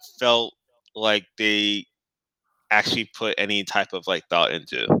about it felt like they actually put any type of like thought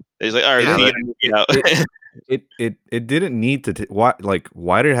into. It's like, all right, Yeah, see, but you know, It didn't need to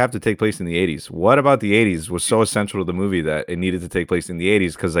why did it have to take place in the 80s? What about the 80s was so essential to the movie that it needed to take place in the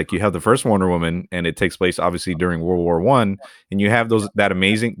 80s? Because like you have the first Wonder Woman and it takes place obviously during World War One, and you have that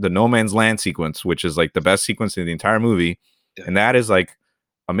amazing the No Man's Land sequence, which is like the best sequence in the entire movie, Yeah. and that is like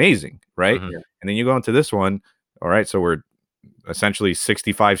amazing, right? Mhm. And then you go into this one, all right, so we're essentially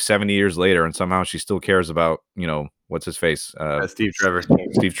 65 70 years later, and somehow she still cares about what's his face, Steve Trevor.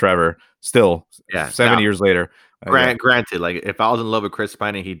 Steve Trevor, still Yeah. 70 Now, years later. granted, like if I was in love with Chris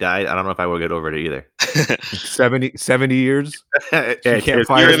Pine and he died, I don't know if I would get over it either. 70 years. It's- can't it's-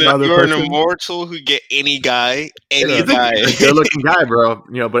 find you're, another you're an person. immortal who get any guy, any He's guy. a good-looking guy, bro.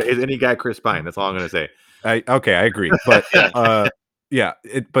 But is any guy Chris Pine? That's all I'm gonna say. I agree, but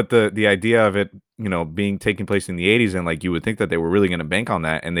but the idea of it, being taking place in the 80s, and like you would think that they were really going to bank on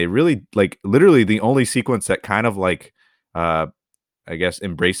that, and they really like literally the only sequence that kind of like I guess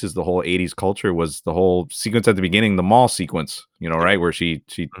embraces the whole 80s culture was the whole sequence at the beginning, the mall sequence, right, where she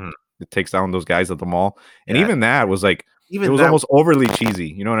Mhm. takes down those guys at the mall, and Yeah. even that was like it was that, almost overly cheesy,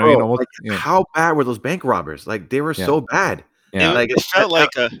 you know what I bro, mean? Almost, like, how bad were those bank robbers? Like they were Yeah. so bad. yeah. Like It felt like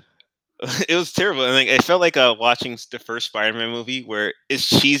it was terrible. And like it felt like watching the first Spider-Man movie where it's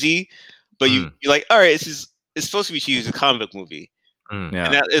cheesy, but you're like, all right, it's supposed to be cheesy. It's a comic book movie. Yeah.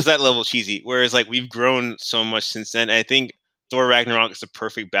 And that is that level cheesy. Whereas like we've grown so much since then. I think Thor Ragnarok is the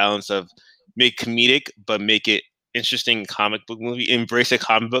perfect balance of make comedic but make it interesting comic book movie. Embrace the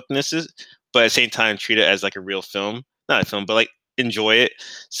comic bookness, but at the same time treat it as like a real film. Not a film, but like enjoy it.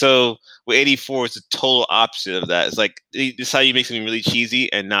 So with 84 it's the total opposite of that. It's like this is how you make something really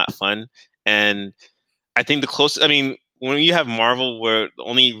cheesy and not fun. And I think the closest, I mean, when you have Marvel, where the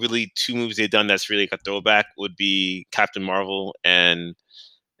only really two movies they've done that's really like a throwback would be Captain Marvel and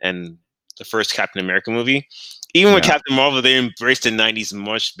the first Captain America movie. Even with Yeah. Captain Marvel, they embraced the 90s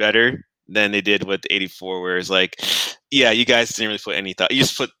much better than they did with 84, where it's like, yeah, you guys didn't really put any thought. You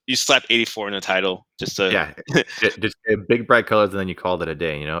slapped 84 in the title just to Yeah, just big bright colors, and then you called it a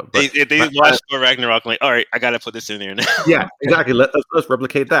day. But they watched Thor Ragnarok like, all right, I gotta put this in there now. yeah, exactly. Let's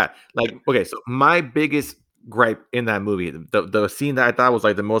replicate that. Like, okay, so my biggest gripe in that movie, the scene that I thought was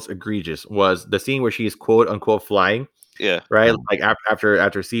like the most egregious, was the scene where she's quote unquote flying. Yeah. Right, like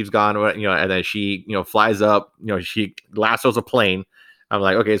after Steve's gone, and then she flies up, she lassos a plane. I'm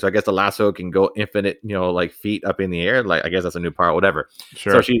like, okay, so I guess the lasso can go infinite, like feet up in the air. Like, I guess that's a new part, whatever.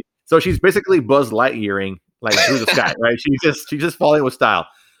 Sure. So she's basically Buzz Lightyearing like through the sky, right? She's just falling with style.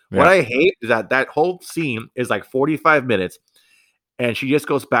 What Yeah. I hate is that whole scene is like 45 minutes, and she just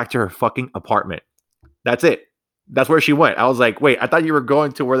goes back to her fucking apartment. That's it. That's where she went. I was like, wait, I thought you were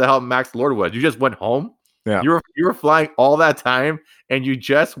going to where the hell Max Lord was. You just went home. Yeah. You were flying all that time, and you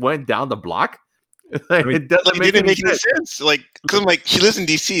just went down the block. Like, I mean, it doesn't Like, it make didn't any make any sense. sense. Like, because I'm like, she lives in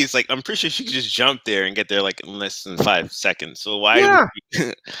DC. It's like, I'm pretty sure she could just jump there and get there like in less than 5 seconds. So why?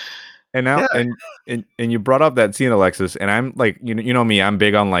 Yeah. And now, Yeah. and you brought up that scene, Alexis, and I'm like, you know me, I'm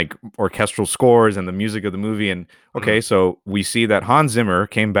big on like orchestral scores and the music of the movie. And okay, so we see that Hans Zimmer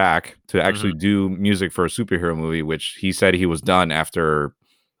came back to actually do music for a superhero movie, which he said he was done after,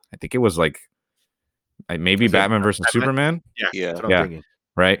 I think it was like maybe Was it Batman versus Batman? Superman. Yeah. That's what Yeah. I'm thinking.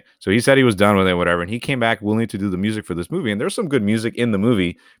 Right. So he said he was done with it, whatever. And he came back willing to do the music for this movie. And there's some good music in the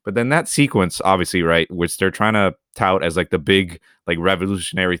movie. But then that sequence, obviously, right, which they're trying to tout as like the big, like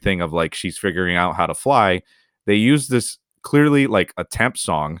revolutionary thing of like she's figuring out how to fly. They use this clearly like a temp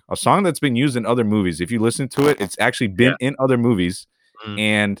song, a song that's been used in other movies. If you listen to it, it's actually been in other movies. Mhm.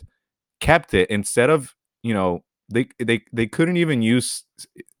 and kept it instead of, they couldn't even use,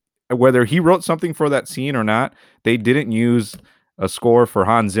 whether he wrote something for that scene or not, they didn't use a score for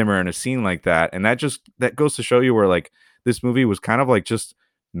Hans Zimmer in a scene like that. And that goes to show you where like this movie was kind of like just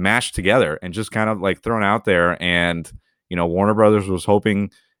mashed together and just kind of like thrown out there. And, Warner Brothers was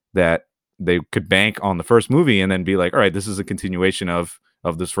hoping that they could bank on the first movie and then be like, all right, this is a continuation of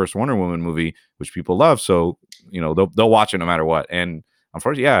this first Wonder Woman movie, which people love. So, they'll watch it no matter what. And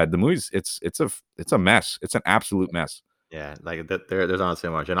unfortunately, yeah, the movie's it's a mess. It's an absolute mess. Yeah, like that. There's honestly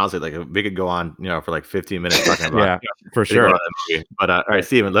so much, and honestly, like we could go on, for like 15 minutes talking about, Yeah, for sure. sure. That movie. But all right,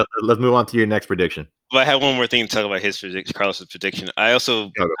 Steven, let's move on to your next prediction. But I have one more thing to talk about his prediction, Carlos's prediction. I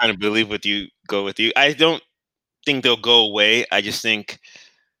also kind of believe go with you. I don't think they'll go away. I just think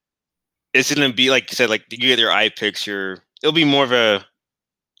it's going to be, like you said, like you get their eye picture. It'll be more of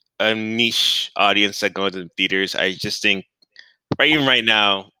a niche audience that go to the theaters. I just think even right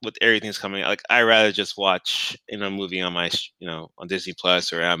now with everything's coming, like I rather just watch a movie on my on Disney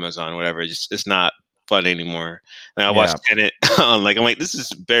Plus or Amazon or whatever. It's not fun anymore. And I watched Tenet on I'm like, this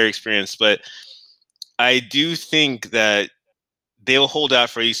is a better experience. But I do think that they'll hold out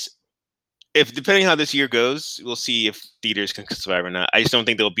for these. If depending how this year goes, we'll see if theaters can survive or not. I just don't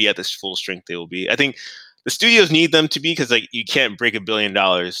think they'll be at this full strength they will be. I think the studios need them to be, because like you can't break $1 billion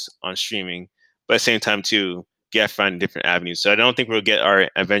on streaming, but at the same time too, you have to find different avenues. So I don't think we'll get our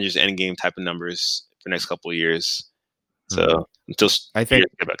Avengers Endgame type of numbers for the next couple of years. So until I think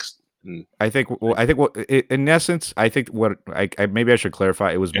in essence, I think what I maybe I should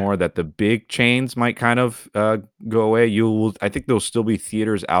clarify. It was more that the big chains might kind of go away. I think there'll still be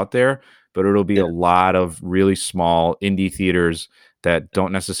theaters out there, but it'll be a lot of really small indie theaters that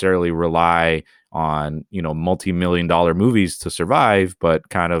don't necessarily rely on multi-million-dollar movies to survive, but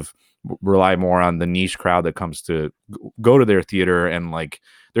kind of rely more on the niche crowd that comes to go to their theater. And like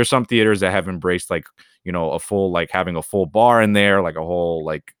there's some theaters that have embraced like a full, like having a full bar in there, like a whole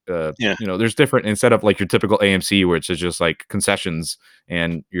like there's different, instead of like your typical AMC where it's just like concessions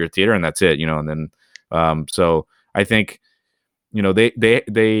and your theater and that's it, and then so I think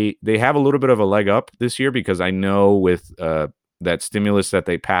they have a little bit of a leg up this year, because I know with that stimulus that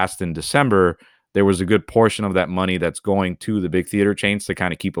they passed in December, there was a good portion of that money that's going to the big theater chains to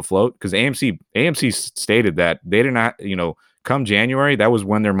kind of keep afloat, because AMC stated that they did not, come January, that was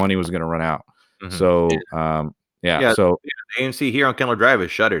when their money was going to run out. Mm-hmm. So so AMC here on Kendall Drive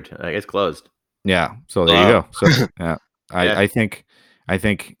is shuttered. It's closed. Yeah, so there you go. So I think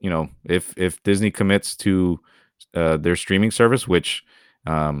if Disney commits to their streaming service, which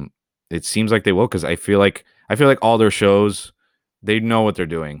it seems like they will, because I feel like all their shows, they know what they're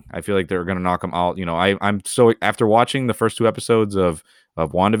doing. I feel like they're going to knock them out. I'm so, after watching the first 2 episodes of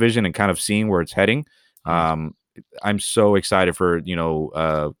WandaVision and kind of seeing where it's heading, I'm so excited for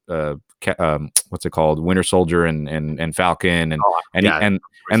what's it called, Winter Soldier and Falcon and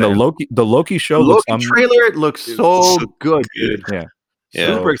the Loki show. Trailer looks so good, dude. Yeah.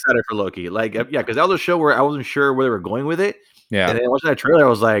 Super excited for Loki. Like, because that was a show where I wasn't sure where they were going with it. Yeah. And then watching that trailer, I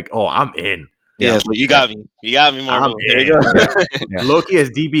was like, oh, I'm in. Yeah, so you got me. You got me, Marvel. There you go. Loki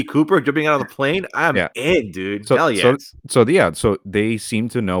as DB Cooper jumping out of the plane. I'm in, dude. So, hell yes. So they seem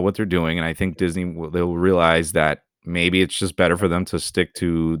to know what they're doing, and I think Disney they'll realize that maybe it's just better for them to stick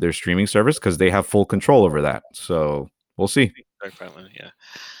to their streaming service, because they have full control over that. So we'll see. Yeah.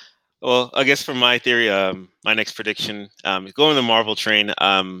 Well, I guess for my theory, my next prediction, going the Marvel train,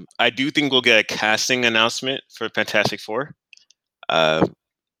 I do think we'll get a casting announcement for Fantastic Four.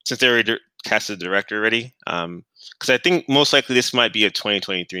 Since they already casted the director already, because I think most likely this might be a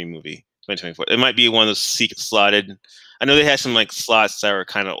 2023 movie, 2024. It might be one of those slotted. I know they had some like slots that were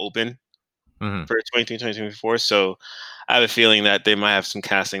kind of open for 2023, 2024. So I have a feeling that they might have some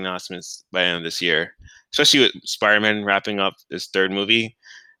casting announcements by the end of this year, especially with Spider-Man wrapping up his 3rd movie.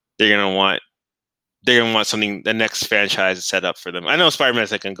 They're gonna want something, the next franchise set up for them. I know Spider-Man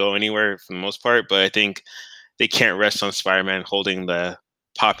can go anywhere for the most part, but I think they can't rest on Spider-Man holding the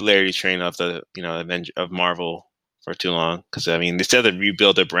popularity train of the of Marvel for too long, because I mean they said to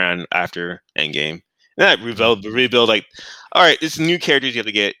rebuild their brand after Endgame. Not rebuild like, all right, it's new characters you have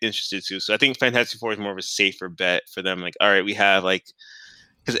to get interested to. So I think Fantastic Four is more of a safer bet for them. Like, all right, we have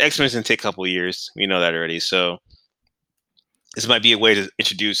because X-Men's gonna take a couple of years, we know that already. So this might be a way to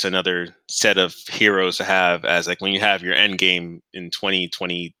introduce another set of heroes to have, as like when you have your Endgame in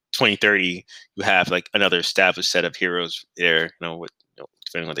 2030, you have like another established set of heroes there.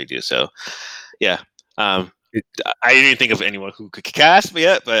 Depending on what they do. So, yeah. I didn't think of anyone who could cast me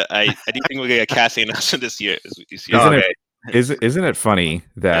yet, but I do think we'll get a casting announcement this year. Isn't it funny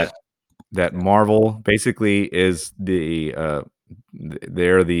that Marvel basically is the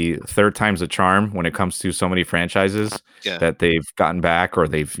they're the third time's a charm when it comes to so many franchises Yeah. that they've gotten back or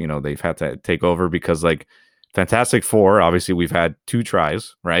they've had to take over, because like Fantastic Four, obviously we've had 2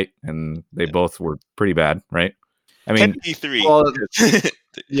 tries, right? And they both were pretty bad, right? I mean, Technically 3. Well,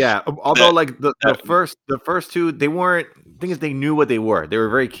 yeah. Although That- like the that- first 2, they weren't. Thing is, they knew what they were. They were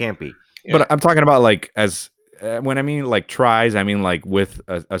very campy. Yeah. but I'm talking about like as when I mean like tries, I mean like with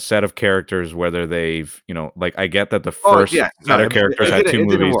a set of characters, whether they've, like I get that the first set of characters had 2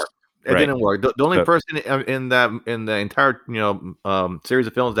 movies. Didn't work. It right. didn't work. The only So- person in the entire series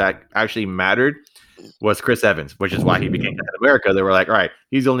of films that actually mattered was Chris Evans, which is why he became Captain America. They were like, all right,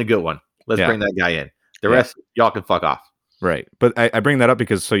 he's the only good one. Let's Yeah. bring that guy in. The Yeah. rest, y'all can fuck off. Right. But I bring that up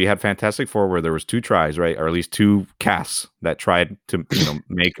because so you had Fantastic Four where there was 2 tries, right? Or at least 2 casts that tried to,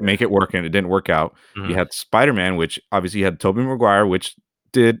 make it work and it didn't work out. Mhm. You had Spider-Man, which obviously you had Tobey Maguire, which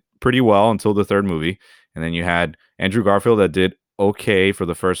did pretty well until the 3rd movie. And then you had Andrew Garfield that did okay for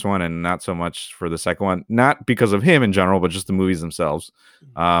the first one and not so much for the second one. Not because of him in general, but just the movies themselves.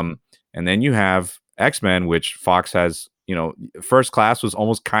 And then you have X-Men, which Fox has, First Class was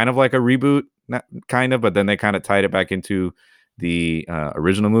almost kind of like a reboot, not kind of, but then they kind of tied it back into the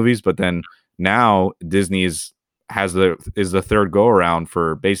original movies. But then now Disney is the 3rd go around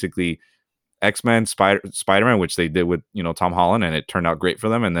for basically X-Men, Spider-Man, which they did with Tom Holland, and it turned out great for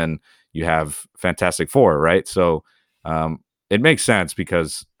them. And then you have Fantastic Four, right? So it makes sense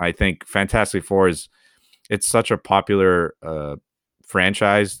because I think Fantastic Four it's such a popular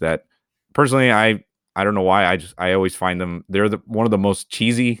franchise that personally I don't know why I always find them, they're one of the most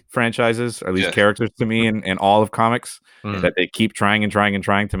cheesy franchises, or at least characters to me in all of comics, that they keep trying and trying and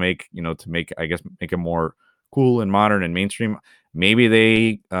trying to make I guess make it more cool and modern and mainstream. Maybe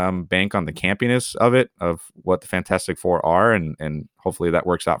they bank on the campiness of what the Fantastic Four are, and hopefully that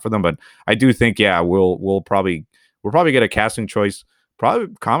works out for them. But I do think we'll probably get a casting choice,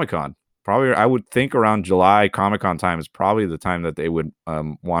 probably Comic-Con. Probably, I would think around July Comic-Con time is probably the time that they would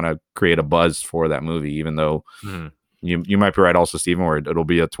want to create a buzz for that movie. Even though you might be right, also Stephen, where it'll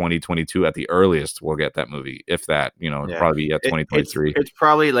be a 2022 at the earliest. We'll get that movie, if that, probably be at 2023. It's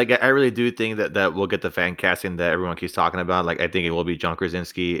probably like I really do think that we'll get the fan casting that everyone keeps talking about. Like I think it will be John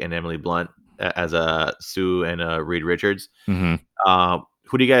Krasinski and Emily Blunt as Sue and Reed Richards. Mm-hmm.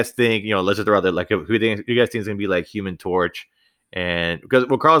 Who do you guys think? Let's just throw out there. Like who do you guys think is gonna be like Human Torch? And because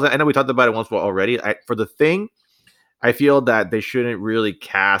Carlos, I know we talked about it once already. For the Thing, I feel that they shouldn't really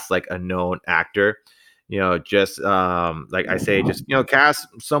cast like a known actor. Just like I say, just cast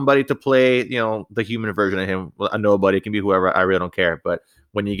somebody to play the human version of him. Well, a nobody, it can be whoever. I really don't care. But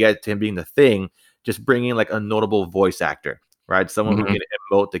when you get to him being the Thing, just bring in like a notable voice actor, right? Someone who can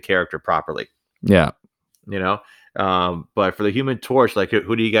emote the character properly. Yeah. But for the Human Torch, like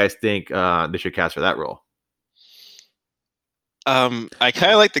who do you guys think they should cast for that role? I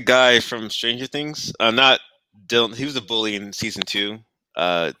kind of like the guy from Stranger Things. Not Dylan. He was a bully in season 2.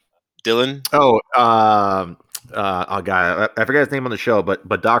 Dylan. Oh, God, I forget his name on the show,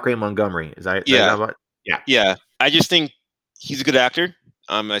 but Doc Ray Montgomery is that? Yeah. I just think he's a good actor.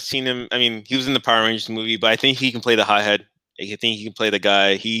 I've seen him. I mean, he was in the Power Rangers movie, but I think he can play the hothead. I think he can play the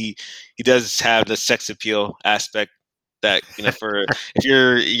guy. He does have the sex appeal aspect that for if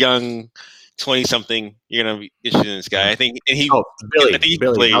you're young. 20-something, you're gonna be interested in this guy. I think, and Billy. I think he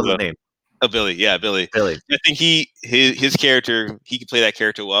Billy. play How's his name? Billy. Yeah, Billy. Billy. I think his character, he can play that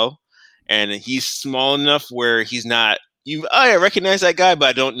character well, and he's small enough where he's not. I recognize that guy, but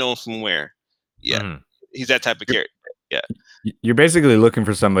I don't know him from where. Yeah, he's that type of character. Yeah, you're basically looking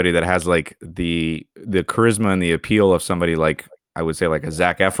for somebody that has like the charisma and the appeal of somebody like, I would say like a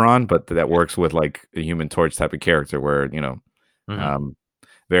Zac Efron, but that works with like a Human Torch type of character where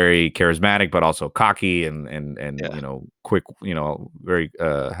very charismatic, but also cocky and quick, very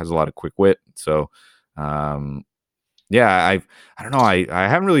has a lot of quick wit. So, I don't know. I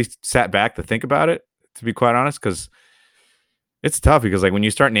haven't really sat back to think about it, to be quite honest, because it's tough. Because like when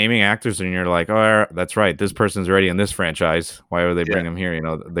you start naming actors and you're like, oh, that's right, this person's already in this franchise. Why would they bring him here?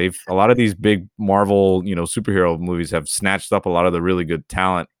 A lot of these big Marvel, superhero movies have snatched up a lot of the really good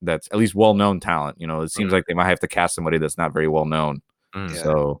talent that's at least well-known talent. It seems like they might have to cast somebody that's not very well known.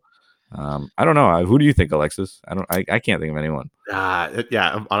 So I don't know. Who do you think, Alexis? I can't think of anyone.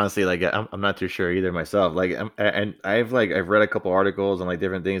 Honestly, like I'm not too sure either myself. Like, and I've read a couple articles on like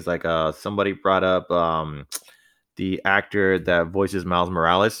different things. Like somebody brought up the actor that voices Miles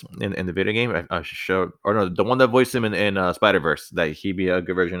Morales in the video game. The one that voiced him in Spider-Verse, that he'd be a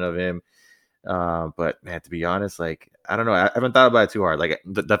good version of him. But man, to be honest, like I don't know. I haven't thought about it too hard. Like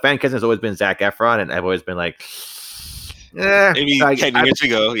the fan casting has always been Zac Efron, and I've always been like, Maybe 10 years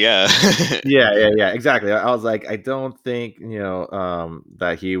ago, yeah. yeah, exactly. I was like, I don't think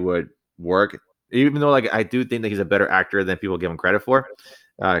that he would work, even though like I do think that he's a better actor than people give him credit for,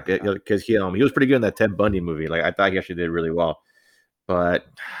 because he was pretty good in that Ted Bundy movie. Like I thought he actually did really well, but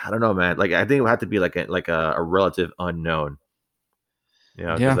I don't know, man. Like I think it would have to be like a relative unknown.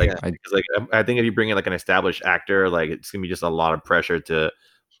 Yeah, I think if you bring in like an established actor, like it's gonna be just a lot of pressure to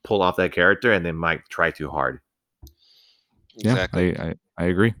pull off that character, and they might try too hard. Exactly. Yeah, I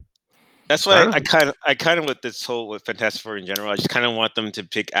agree. That's why I kind of with this whole with Fantastic Four in general, I just kind of want them to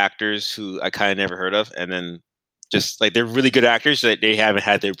pick actors who I kind of never heard of, and then just like they're really good actors that they haven't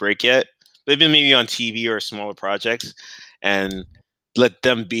had their break yet. They've been maybe on TV or smaller projects, and let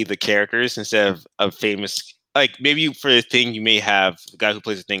them be the characters instead of a famous. Like maybe for the Thing, you may have the guy who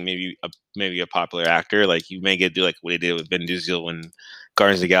plays the Thing, maybe a popular actor. Like you may get do like what they did with Vin Diesel and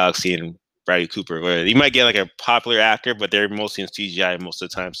Guardians of the Galaxy and Bradley Cooper. Where you might get like a popular actor, but they're mostly in CGI most of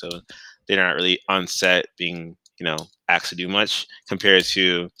the time, so they're not really on set being asked to do much compared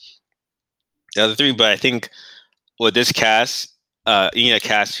to the other three. But I think with this cast, you need a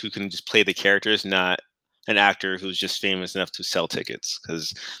cast who can just play the characters, not an actor who's just famous enough to sell tickets,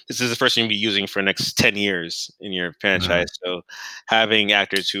 because this is the person you'll be using for the next 10 years in your franchise. So having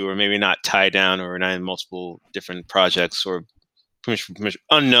actors who are maybe not tied down or not in multiple different projects or pretty much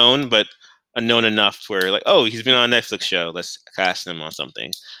unknown, but unknown enough where like, oh, he's been on a Netflix show, let's cast him on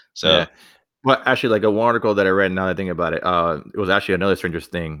something. So yeah. Well, actually, like one article that I read, now that I think about it, it was actually another Stranger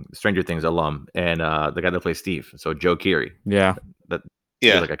Things alum, and the guy that plays Steve, so Joe Keery. Yeah.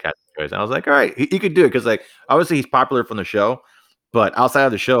 Like a cat choice. And I was like, all right, he could do it, because like obviously he's popular from the show, but outside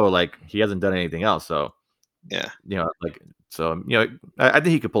of the show, like he hasn't done anything else. So yeah, I think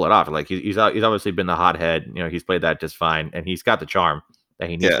he could pull it off. Like he's obviously been the hothead. He's played that just fine, and he's got the charm that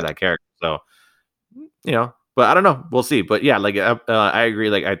he needs for that character. So but I don't know. We'll see. But yeah, like I agree.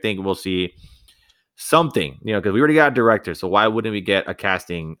 Like I think we'll see something. Because we already got a director, so why wouldn't we get a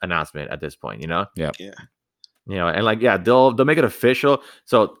casting announcement at this point? Yeah. And like they'll make it official.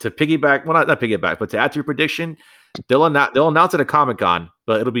 So to piggyback, well, not piggyback, but to add to your prediction, they'll announce it at Comic-Con,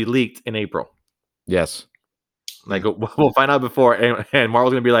 but it'll be leaked in April. Yes. Like we'll find out before, and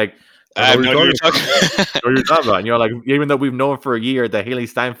Marvel's gonna be like, I know what you're talking what you're talking about. Like even though we've known for a year that Haley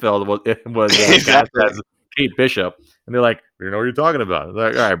Steinfeld was cast as Kate Bishop, and they're like, we know what you're talking about. It's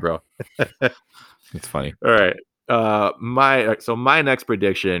like, all right, bro. It's funny. All right. My next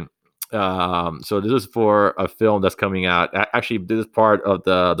prediction. So this is for a film that's coming out. Actually, this is part of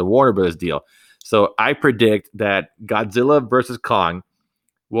the Warner Bros. Deal. So I predict that Godzilla versus Kong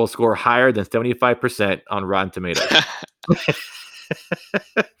will score higher than 75% on Rotten Tomatoes.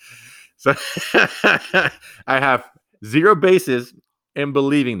 So I have zero basis in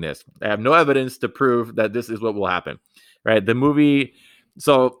believing this. I have no evidence to prove that this is what will happen. Right? The movie.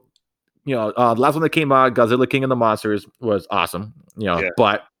 So the last one that came out, Godzilla King of the Monsters, was awesome.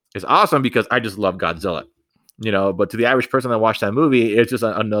 But it's awesome because I just love Godzilla. But to the average person that watched that movie, it's just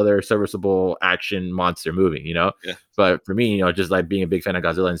another serviceable action monster movie. Yeah. But for me, just like being a big fan of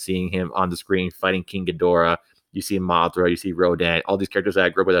Godzilla and seeing him on the screen fighting King Ghidorah, you see Mothra, you see Rodan, all these characters that I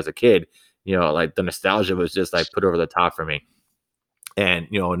grew up with as a kid. Like the nostalgia was just like put over the top for me. And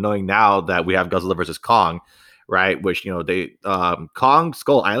knowing now that we have Godzilla versus Kong, right? Which Kong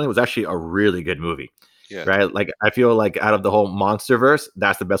Skull Island was actually a really good movie. Yeah. Right. Like I feel like out of the whole MonsterVerse,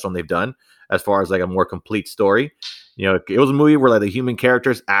 that's the best one they've done as far as like a more complete story. It was a movie where like the human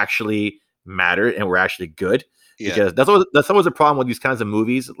characters actually mattered and were actually good. Yeah. Because that's always a problem with these kinds of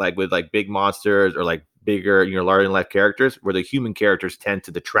movies, like with like big monsters or like bigger, larger than life characters, where the human characters tend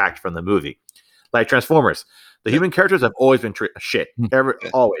to detract from the movie. Like Transformers, the human characters have always been shit,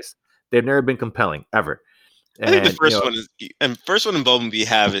 always. They've never been compelling ever. I think the first one and Bumblebee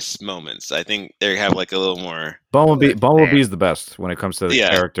have its moments. I think they have like a little more. Bumblebee is the best when it comes to the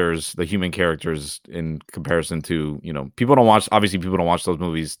characters, the human characters, in comparison to people don't watch those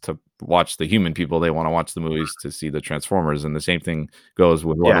movies to watch the human people. They want to watch the movies to see the Transformers, and the same thing goes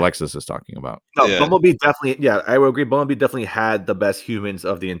with what Alexis is talking about. No, Bumblebee definitely. Yeah, I would agree. Bumblebee definitely had the best humans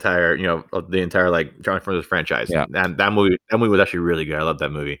of the entire like Transformers franchise. Yeah. And that movie was actually really good. I love that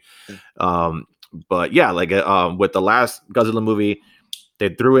movie. But yeah, like with the last Godzilla movie, they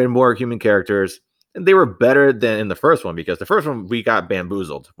threw in more human characters, and they were better than in the first one, because the first one we got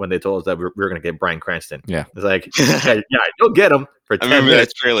bamboozled when they told us that we were going to get Bryan Cranston. Yeah, it's like, you'll get him for 10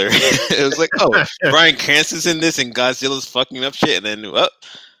 minutes. That trailer. It was like, oh, Bryan Cranston's in this, and Godzilla's fucking up shit, and then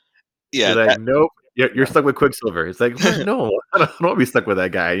like, nope. You're stuck with Quicksilver. It's like, no, I don't want to be stuck with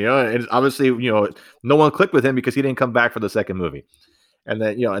that guy. And obviously, no one clicked with him because he didn't come back for the second movie. And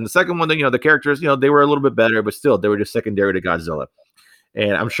then in the second one, the characters they were a little bit better, but still they were just secondary to Godzilla.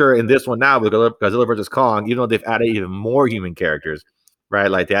 And I'm sure in this one now with Godzilla versus Kong, they've added even more human characters,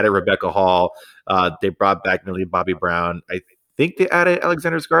 right? Like they added Rebecca Hall, they brought back Millie Bobby Brown. I think they added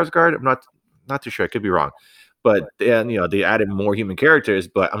Alexander Skarsgård. I'm not too sure. I could be wrong, but then they added more human characters.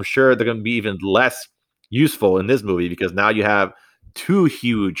 But I'm sure they're going to be even less useful in this movie because now you have two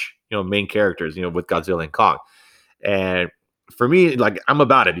huge main characters with Godzilla and Kong. And for me, like I'm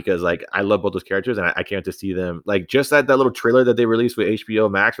about it because like I love both those characters and I can't wait to see them. Like just that little trailer that they released with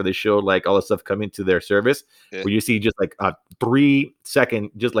HBO Max where they showed like all the stuff coming to their service, where you see just like a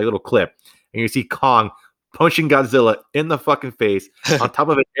 3-second just like little clip, and you see Kong punching Godzilla in the fucking face on top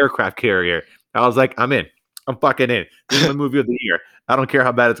of an aircraft carrier. I was like, I'm in. I'm fucking in. This is my movie of the year. I don't care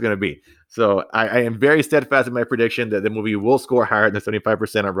how bad it's gonna be. So I am very steadfast in my prediction that the movie will score higher than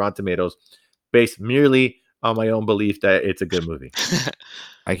 75% on Rotten Tomatoes, based merely on my own belief that it's a good movie.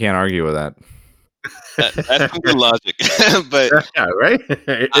 I can't argue with that. That's some good logic. But yeah, right?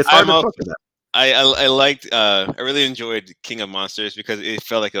 It's hard to fuck with that. I liked I really enjoyed King of Monsters because it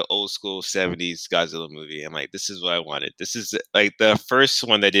felt like an old school 70s Godzilla movie. I'm like, this is what I wanted. This is like the first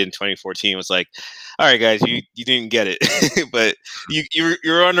one they did in 2014 was like, all right guys, you didn't get it. But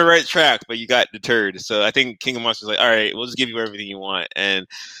you're on the right track, but you got deterred. So I think King of Monsters is like, all right, we'll just give you everything you want. And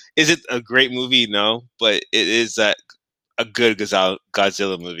is it a great movie? No, but it is a good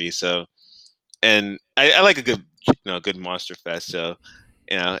Godzilla movie. So and I like a good good monster fest. So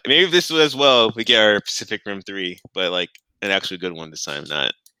maybe if this was as well, we get our Pacific Rim 3, but like an actually good one this time,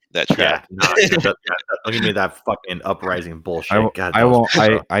 not that trap. Don't give me that fucking Uprising bullshit.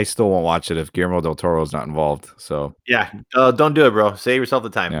 I still won't watch it if Guillermo del Toro is not involved. So yeah, don't do it, bro. Save yourself the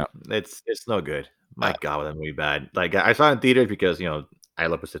time. Yeah. It's no good. My God, that movie bad. Like I saw it in theaters because I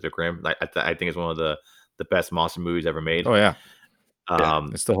love Pacific Rim. Like I think it's one of the best monster movies ever made. Oh yeah,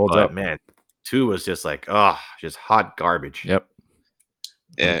 it still holds up. Man, 2 was just like just hot garbage. Yep.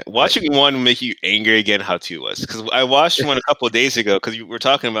 Yeah, watching 1 will make you angry again how 2 was. Because I watched 1 a couple of days ago because you were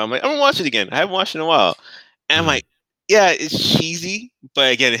talking about it. I'm like, I'm going to watch it again. I haven't watched it in a while. And I'm like, yeah, it's cheesy.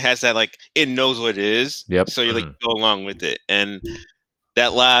 But again, it has that, like, it knows what it is. Yep. So you like go along with it. And the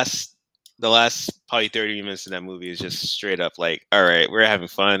last probably 30 minutes of that movie is just straight up like, all right, we're having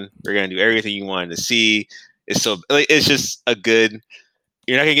fun. We're going to do everything you wanted to see. It's so, like, it's just a good,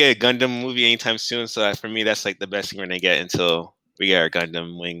 you're not going to get a Gundam movie anytime soon. So for me, that's like the best thing we're going to get until we get our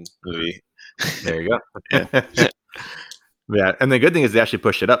Gundam Wing movie. There you go. Yeah, and the good thing is they actually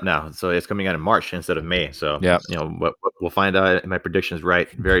pushed it up now, so it's coming out in March instead of May. So yeah, we'll find out if my prediction's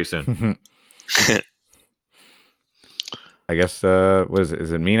right very soon. I guess what is it?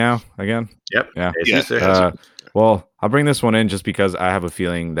 Is it me now again? Yep. Yeah. Yes, well, I'll bring this one in just because I have a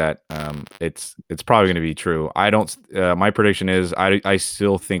feeling that it's probably going to be true. I don't. My prediction is I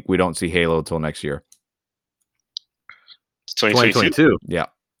still think we don't see Halo till next year. 2022. Yeah.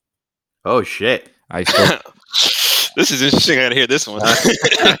 Oh shit. This is interesting. I gotta hear this one.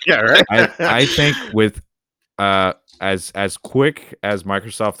 Yeah, right. I think with as quick as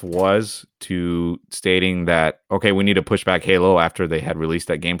Microsoft was to stating that okay, we need to push back Halo after they had released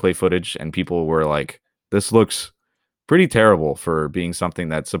that gameplay footage and people were like, this looks pretty terrible for being something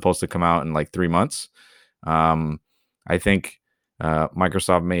that's supposed to come out in like 3 months. I think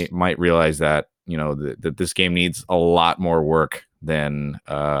Microsoft might realize that that this game needs a lot more work than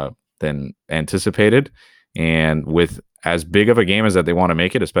anticipated, and with as big of a game as that they want to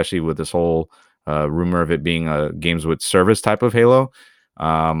make it, especially with this whole rumor of it being a games with service type of Halo,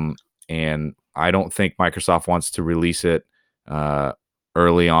 and I don't think Microsoft wants to release it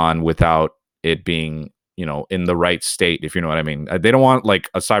early on without it being in the right state, if you know what I mean. They don't want like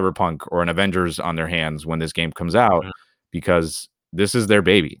a Cyberpunk or an Avengers on their hands when this game comes out, because this is their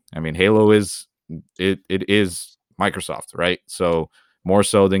baby. I mean, Halo is it is Microsoft, right? So more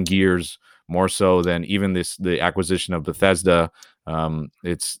so than Gears, more so than even the acquisition of Bethesda.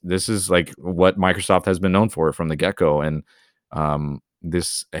 This is like what Microsoft has been known for from the get-go, and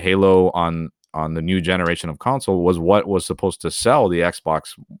this Halo on the new generation of console was what was supposed to sell the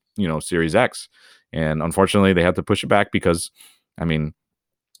Xbox, Series X, and unfortunately they had to push it back because, I mean,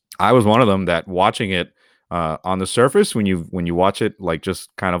 I was one of them that watching it on the surface when you watch it, like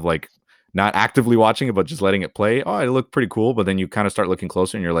just kind of like not actively watching it, but just letting it play. Oh, it looked pretty cool. But then you kind of start looking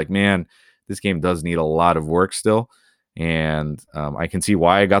closer and you're like, man, this game does need a lot of work still. And I can see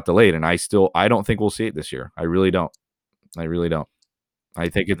why it got delayed. And I don't think we'll see it this year. I really don't. I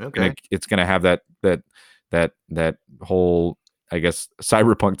think it's going to have that whole, I guess,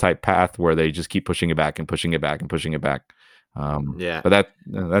 Cyberpunk type path where they just keep pushing it back and pushing it back and pushing it back. But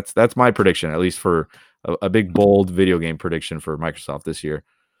that's my prediction, at least for a big bold video game prediction for Microsoft this year.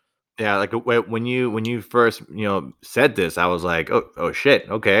 Yeah, like when you first said this, I was like, oh shit,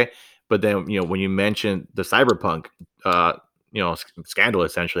 okay. But then when you mentioned the Cyberpunk scandal,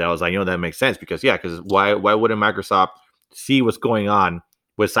 essentially, I was like, that makes sense because why wouldn't Microsoft see what's going on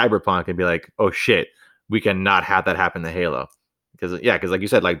with Cyberpunk and be like, oh shit, we cannot have that happen to Halo because like you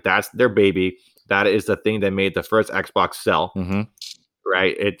said, like that's their baby. That is the thing that made the first Xbox sell. Mm-hmm.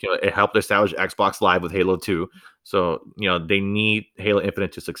 Right, it helped establish Xbox Live with Halo 2, so they need Halo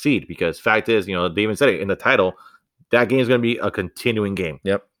Infinite to succeed because fact is, they even said it in the title, that game is going to be a continuing game.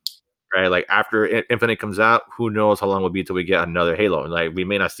 Yep. Right, like after Infinite comes out, who knows how long it will be till we get another Halo? Like we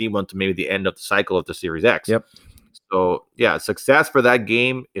may not see one to maybe the end of the cycle of the Series X. Yep. So yeah, success for that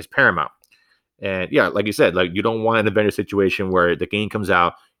game is paramount, and like you said, like you don't want an Avengers situation where the game comes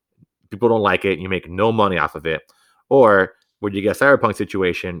out, people don't like it, you make no money off of it, or where you get a Cyberpunk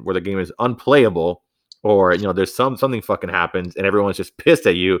situation where the game is unplayable, or there's something fucking happens and everyone's just pissed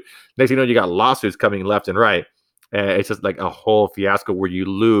at you. Next thing you know, you got lawsuits coming left and right, and it's just like a whole fiasco where you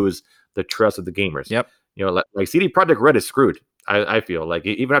lose the trust of the gamers. Yep. Like CD Projekt Red is screwed. I feel like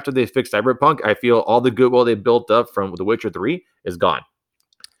even after they fixed Cyberpunk, I feel all the goodwill they built up from The Witcher 3 is gone.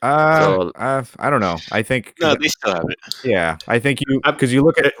 I don't know. I think No, they still have it. Yeah, I think because you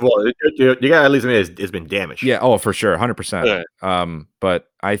look at you got at least it's been damaged. Yeah, oh for sure, 100%. But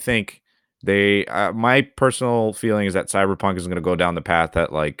I think they my personal feeling is that Cyberpunk is going to go down the path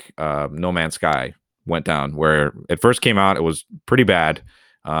that like No Man's Sky went down, where it first came out, it was pretty bad.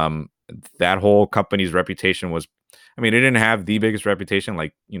 That whole company's reputation was, I mean, it didn't have the biggest reputation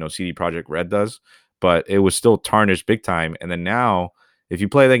like CD Projekt Red does, but it was still tarnished big time. And then now, if you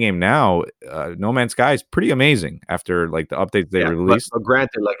play that game now, No Man's Sky is pretty amazing after like the updates they released. But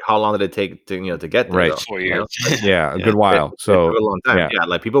granted, like how long did it take to to get there? Right, though? 4 years. Yeah, a good while. So it took a long time. Yeah,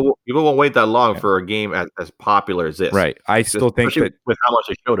 like people won't wait that long for a game as popular as this. Right. I still think that with how much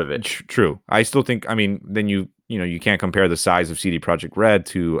they showed of it. True. I still think. I mean, then you can't compare the size of CD Projekt Red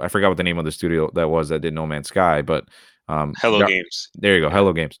to, I forgot what the name of the studio that did No Man's Sky, but Hello Games. There you go,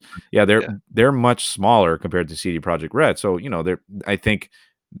 Hello Games. Yeah, they're much smaller compared to CD Projekt Red. So I think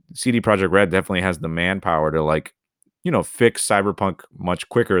CD Projekt Red definitely has the manpower to like fix Cyberpunk much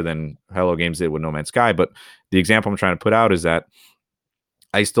quicker than Hello Games did with No Man's Sky. But the example I'm trying to put out is that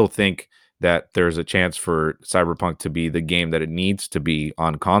I still think that there's a chance for Cyberpunk to be the game that it needs to be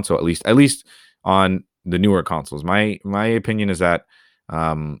on console, at least on the newer consoles. My opinion is that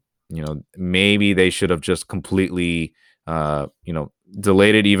maybe they should have just completely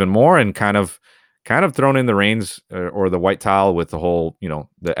delayed it even more and kind of thrown in the reins or the white towel with the whole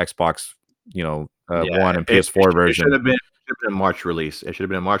the Xbox One and PS4 version. It should have been a March release. It should have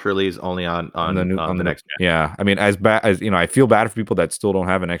been a March release only on the next gen. Yeah, I mean, as bad as I feel bad for people that still don't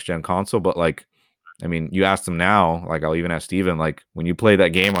have a next gen console, but like, I mean, you ask them now, like I'll even ask Steven, like when you play that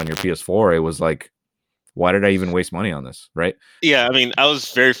game on your PS4, it was like, why did I even waste money on this, right? Yeah, I mean, I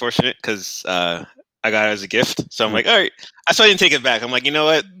was very fortunate because I got it as a gift, so I'm like, all right. That's why I didn't take it back. I'm like, you know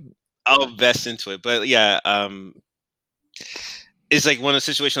what, I'll invest into it. But yeah, it's like one of the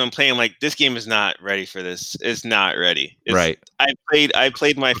situations I'm playing. I'm like, this game is not ready for this. It's not ready. Right. I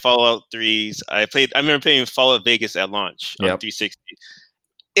played my Fallout 3s. I remember playing Fallout Vegas at launch on 360.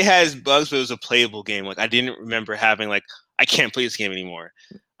 It has bugs, but it was a playable game. Like I didn't remember having like, I can't play this game anymore.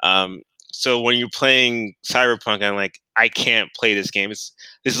 So when you're playing Cyberpunk, I'm like, I can't play this game. It's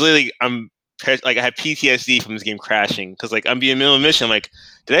literally, I had PTSD from this game crashing because like I'm being middle of mission. I'm like,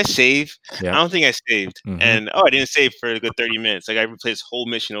 did I save? Yeah. I don't think I saved. Mhm. And I didn't save for a good 30 minutes. Like I replayed this whole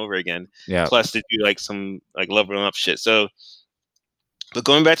mission over again. Yeah. Plus to do like some like leveling up shit. So, but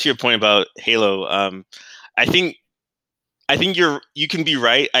going back to your point about Halo, I think you can be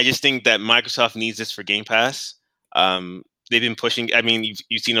right. I just think that Microsoft needs this for Game Pass. They've been pushing. I mean,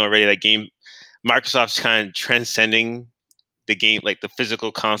 you've seen already that game. Microsoft's kind of transcending the game, like the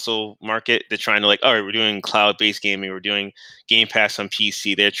physical console market. They're trying to like, all right, we're doing cloud-based gaming. We're doing Game Pass on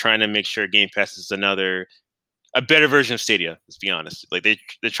PC. They're trying to make sure Game Pass is a better version of Stadia. Let's be honest. Like they're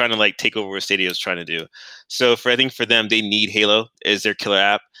trying to like take over what Stadia is trying to do. So I think for them, they need Halo as their killer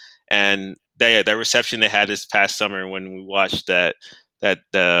app, and that reception they had this past summer when we watched the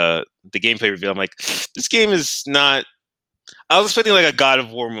gameplay reveal. I'm like, this game is not. I was expecting like a God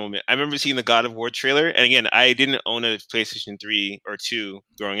of War moment. I remember seeing the God of War trailer, and again, I didn't own a PlayStation 3 or 2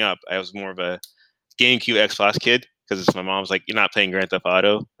 growing up. I was more of a GameCube, Xbox kid because my mom was like, "You're not playing Grand Theft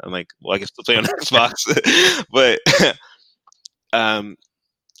Auto." I'm like, "Well, I can still play on Xbox," but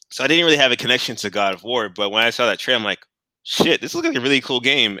so I didn't really have a connection to God of War. But when I saw that trailer, I'm like, "Shit, this looks like a really cool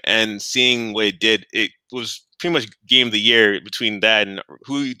game." And seeing what it did, it was pretty much game of the year between that and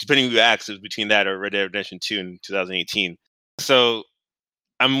who, depending who you ask, is between that or Red Dead Redemption 2 in 2018. So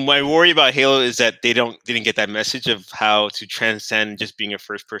my worry about Halo is that they didn't get that message of how to transcend just being a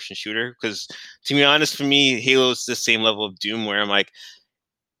first person shooter. Because to be honest, for me, Halo is the same level of Doom where I'm like,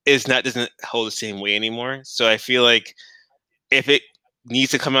 doesn't hold the same weight anymore. So I feel like if it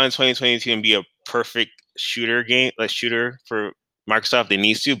needs to come out in 2022 and be a perfect shooter for Microsoft, it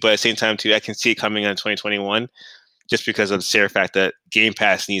needs to. But at the same time, too, I can see it coming out in 2021 just because of the sheer fact that Game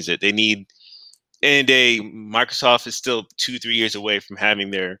Pass needs it. They need. In a day, Microsoft is still 2-3 years away from having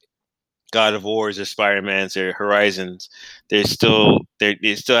their God of Wars, their Spider-Mans, their Horizons. They still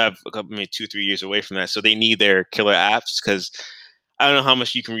have a couple, maybe 2-3 years away from that. So they need their killer apps because I don't know how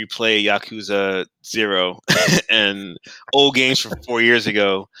much you can replay Yakuza 0 and old games from 4 years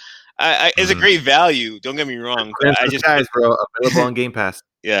ago. It's a great value. Don't get me wrong. But I just guys, bro, available on Game Pass.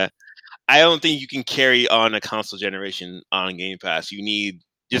 Yeah, I don't think you can carry on a console generation on Game Pass. You need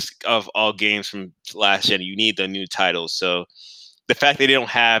just of all games from last gen, you need the new titles. So the fact they don't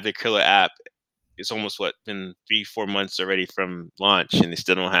have the killer app, it's almost been 3-4 months already from launch, and they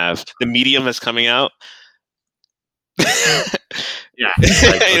still don't have the Medium that's coming out. Yeah,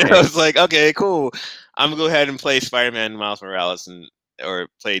 it's like okay, cool. I'm gonna go ahead and play Spider-Man Miles Morales or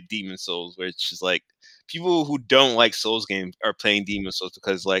play Demon Souls, which is like people who don't like Souls games are playing Demon Souls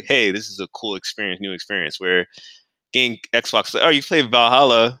because like, hey, this is a cool experience, new experience. Where game Xbox, like, oh, you play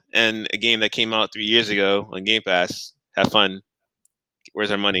Valhalla and a game that came out 3 years ago on Game Pass. Have fun.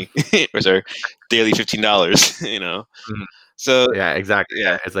 Where's our money? Where's our daily $15? Mm-hmm. So yeah, exactly.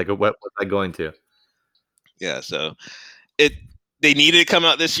 Yeah, it's like what's that going to? Yeah, so they needed to come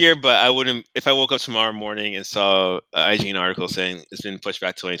out this year, but I wouldn't. If I woke up tomorrow morning and saw an IGN article saying it's been pushed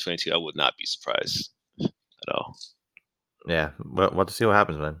back to 2022, I would not be surprised at all. Yeah, we'll have to see what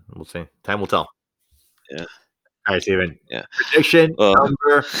happens, man. We'll see. Time will tell. Yeah. All right, Steven. Yeah. Prediction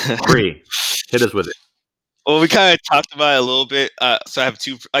number 3. Hit us with it. Well, we kind of talked about it a little bit. So I have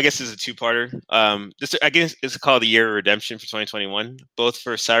two. I guess it's a two-parter. I guess it's called the Year of Redemption for 2021, both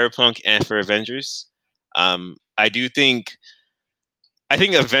for Cyberpunk and for Avengers. I think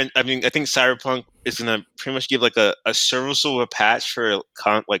Cyberpunk is gonna pretty much give like a serviceable patch for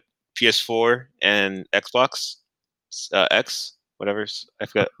like PS4 and Xbox X, whatever. I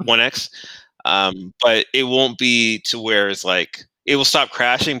forgot One X. But it won't be to where it's like it will stop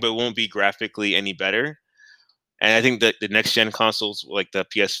crashing, but it won't be graphically any better. And I think that the next gen consoles, like the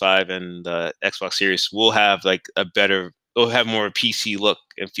PS5 and the Xbox Series, will have like will have more of a PC look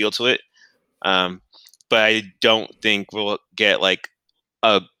and feel to it. But I don't think we'll get like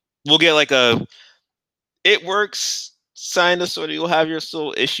it works kind of sort of. You'll have your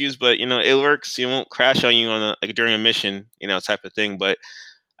still issues, but it works. It won't crash on you during a mission, type of thing. But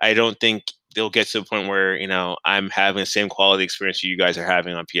I don't think they'll get to the point where I'm having the same quality experience you guys are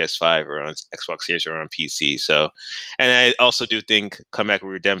having on PS5 or on Xbox Series or on PC. So, and I also do think Comeback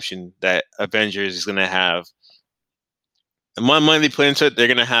with Redemption that Avengers is going to have the more money they put into it. They're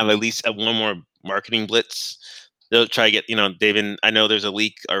going to have at least one more marketing blitz. They'll try to get I know there's a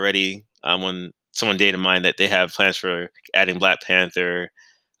leak already when someone data mined that they have plans for adding Black Panther,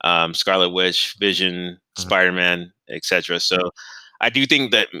 Scarlet Witch, Vision, Spider-Man, etc. So I do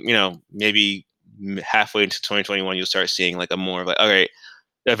think that maybe halfway into 2021 you'll start seeing like a more of like, all right,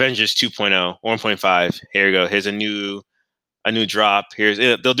 Avengers 2.0, 1.5. Here you go. Here's a new drop.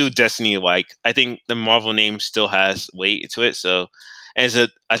 They'll do Destiny like. I think the Marvel name still has weight to it. So, and it's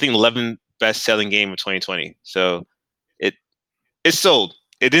I think 11th best selling game of 2020. So it sold.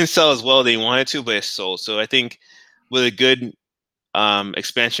 It didn't sell as well as they wanted to, but it sold. So I think with a good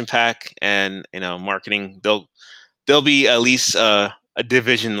expansion pack and marketing, there'll be at least a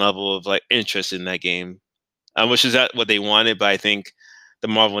division level of like interest in that game, which is what they wanted. But I think the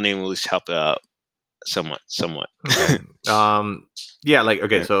Marvel name will at least help it out somewhat. Okay. Yeah, like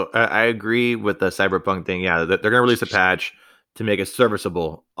okay, so I agree with the Cyberpunk thing. Yeah, they're gonna release a patch to make it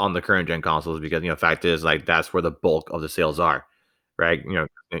serviceable on the current gen consoles because fact is like that's where the bulk of the sales are, right?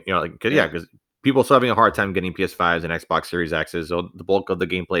 Because people are still having a hard time getting PS5s and Xbox Series X's, so the bulk of the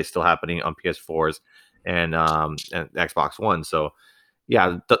gameplay is still happening on PS4s and Xbox One. So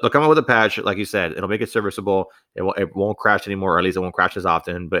yeah, they'll come up with a patch, like you said. It'll make it serviceable. It won't crash anymore, or at least it won't crash as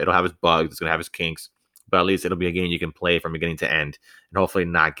often. But it'll have its bugs. It's gonna have its kinks. But at least it'll be a game you can play from beginning to end, and hopefully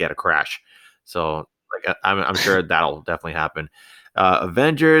not get a crash. So like I'm sure that'll definitely happen.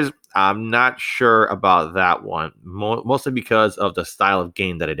 Avengers, I'm not sure about that one, mostly because of the style of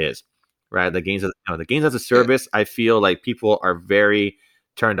game that it is. Right, the games as a service, I feel like people are very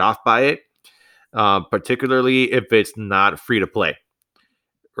turned off by it, particularly if it's not free to play.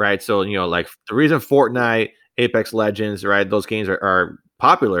 Right, so like the reason Fortnite Apex Legends, right? Those games are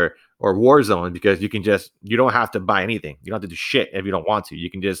popular, or Warzone, because you don't have to buy anything. You don't have to do shit if you don't want to.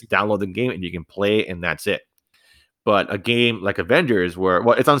 You can just download the game and you can play it, and that's it. But a game like Avengers, where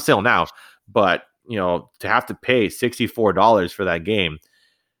it's on sale now, but to have to pay $64 for that game,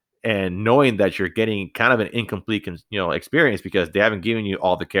 and knowing that you're getting kind of an incomplete experience because they haven't given you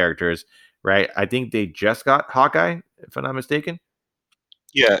all the characters, right? I think they just got Hawkeye, if I'm not mistaken.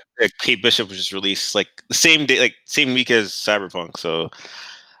 Yeah, Kate Bishop was just released like the same day, like same week as Cyberpunk. So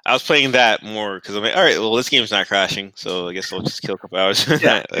I was playing that more because I'm like, all right, well, this game's not crashing, so I guess I'll just kill a couple hours.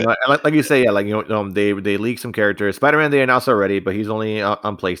 Yeah, like you say, yeah, they leaked some characters. Spider-Man they announced already, but he's only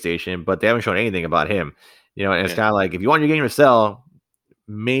on PlayStation. But they haven't shown anything about him. And it's kind of like, if you want your game to sell,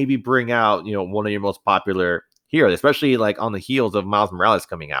 maybe bring out one of your most popular heroes, especially like on the heels of Miles Morales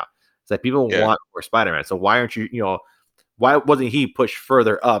coming out. It's like people want more Spider-Man. So why aren't why wasn't he pushed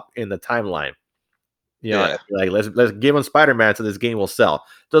further up in the timeline? Like let's give him Spider-Man so this game will sell.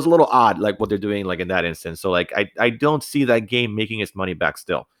 So it's a little odd, like what they're doing, like in that instance. So like I don't see that game making its money back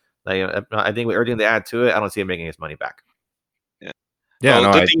still. Like I think with everything they add to it, I don't see it making its money back. Yeah,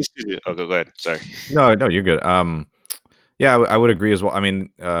 no, good things to do. Oh, go ahead. Sorry. No, you're good. Yeah, I would agree as well. I mean,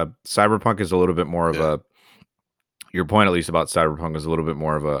 Cyberpunk is a little bit more of a. Your point, at least, about Cyberpunk is a little bit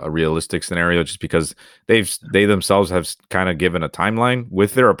more of a realistic scenario, just because they themselves have kind of given a timeline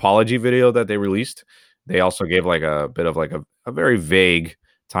with their apology video that they released. They also gave like a bit of like a very vague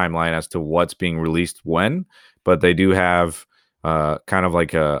timeline as to what's being released when, but they do have kind of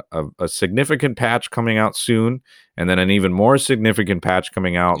like a significant patch coming out soon, and then an even more significant patch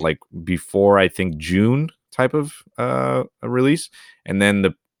coming out like before, I think, June type of a release, and then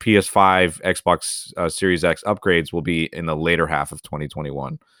the PS5, Xbox Series X upgrades will be in the later half of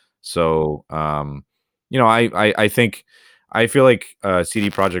 2021. So, I think, I feel like CD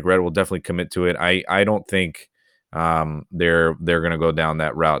Projekt Red will definitely commit to it. I don't think they're going to go down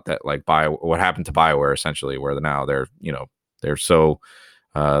that route that like what happened to BioWare, essentially, where now they're so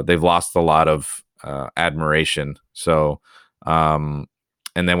they've lost a lot of admiration. So, and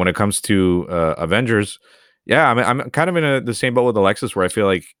then when it comes to Avengers, yeah, I mean, I'm kind of in the same boat with Alexis, where I feel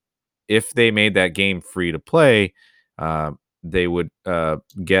like if they made that game free to play, they would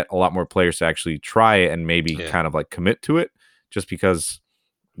get a lot more players to actually try it and maybe kind of like commit to it, just because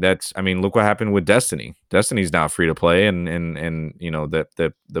I mean, look what happened with Destiny. Destiny's now free to play, and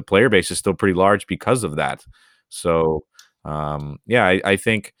the player base is still pretty large because of that. So, I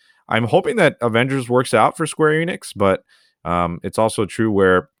think I'm hoping that Avengers works out for Square Enix, but it's also true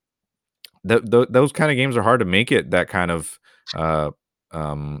where those kind of games are hard to make it that kind of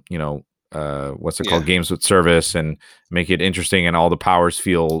what's it called, games with service, and make it interesting and all the powers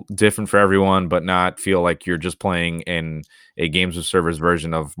feel different for everyone, but not feel like you're just playing in a games with service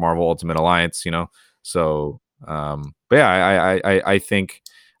version of Marvel Ultimate Alliance. So but yeah, I think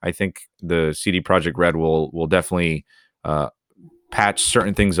the CD Projekt Red will definitely patch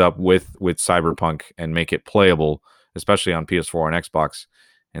certain things up with Cyberpunk and make it playable, especially on PS4 and Xbox.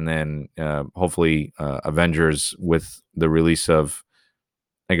 And then hopefully Avengers, with the release of,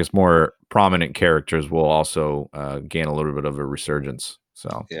 I guess, more prominent characters, will also gain a little bit of a resurgence.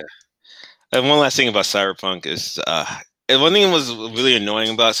 So yeah. And one last thing about Cyberpunk is, and one thing that was really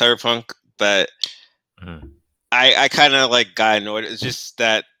annoying about Cyberpunk that I kind of like got annoyed. It's just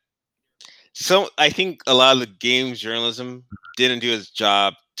that I think a lot of the game journalism didn't do its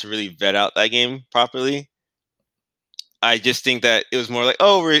job to really vet out that game properly. I just think that it was more like,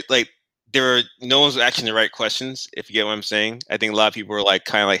 no one's asking the right questions, if you get what I'm saying. I think a lot of people were like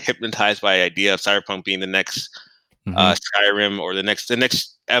kind of like hypnotized by the idea of Cyberpunk being the next Skyrim, or the next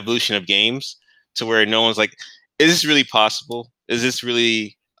evolution of games, to where no one's like, is this really possible? Is this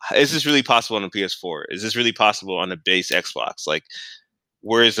really possible on a PS4? Is this really possible on a base Xbox? Like,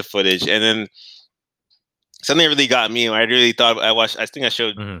 where is the footage? And then something that really got me, I really thought, I think I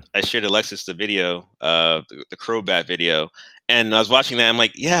shared Alexis the video, the Crobat video, and I was watching that. I'm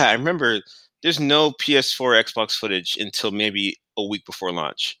like, yeah, I remember there's no PS4 Xbox footage until maybe a week before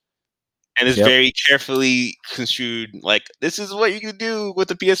launch. And it's very carefully construed, like, this is what you can do with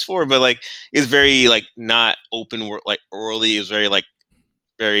the PS4, but like, it's very like not open world, like early. It's very like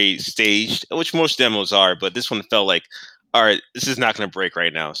very staged, which most demos are, but this one felt like, all right, this is not going to break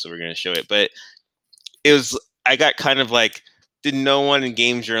right now, so we're going to show it. But I got kind of like, did no one in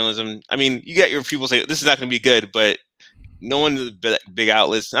game journalism, I mean, you got your people say this is not going to be good, but no one in the big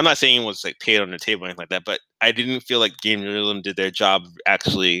outlets, I'm not saying it was like paid on the table or anything like that, but I didn't feel like game journalism did their job of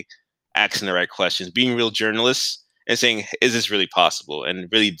actually asking the right questions, being real journalists and saying, is this really possible? And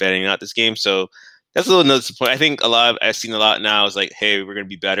really vetting out this game. So that's a little disappointing. I think I've seen a lot now is like, hey, we're going to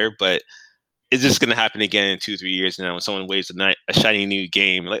be better, but is this going to happen again in 2-3 years now when someone waves a shiny new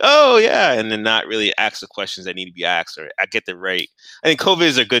game like, oh yeah, and then not really ask the questions that need to be asked or I get the right. I think COVID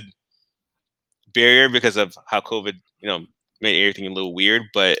is a good barrier because of how COVID, made everything a little weird.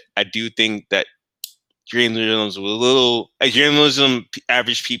 But I do think that journalism was a little journalism.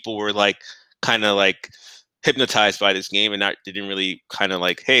 Average people were like kind of like hypnotized by this game and didn't really kind of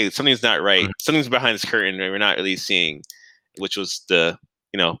like, hey, something's not right. Something's behind this curtain that we're not really seeing, which was the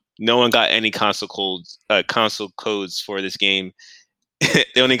no one got any console codes for this game.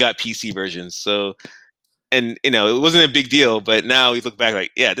 They only got PC versions. So, and it wasn't a big deal, but now we look back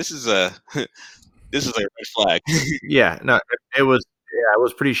like, yeah, this is a red flag. Yeah, no, it was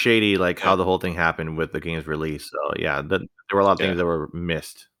pretty shady, like how the whole thing happened with the game's release. So yeah, there were a lot of things that were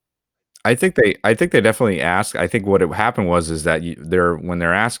missed. I think they definitely ask. I think what happened is that when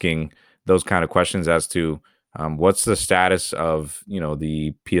they're asking those kind of questions as to what's the status of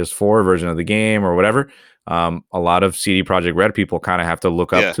the PS4 version of the game or whatever, a lot of CD Projekt Red people kind of have to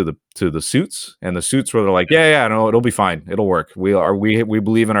look up to the suits, and the suits were like, yeah, no, it'll be fine, it'll work. We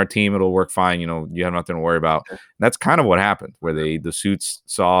believe in our team, it'll work fine. You have nothing to worry about. And that's kind of what happened, where the suits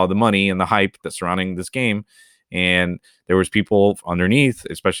saw the money and the hype that's surrounding this game. And there was people underneath,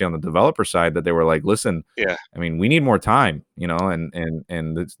 especially on the developer side, that they were like, listen, I mean, we need more time, and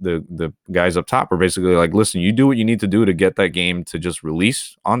the guys up top were basically like, listen, you do what you need to do to get that game to just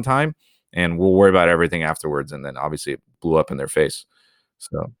release on time, and we'll worry about everything afterwards. And then obviously it blew up in their face.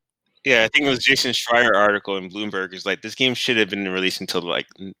 So yeah, I think it was Jason Schreier article in Bloomberg is like, this game should have been released until like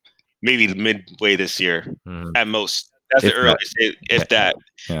maybe midway this year at most. That's the earliest, if that.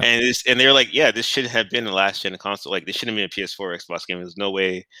 Yeah. And they're like, yeah, this should have been the last gen console. Like, this shouldn't have been a PS4 or Xbox game. There's no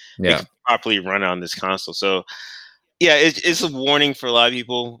way it could properly run on this console. So, yeah, it's a warning for a lot of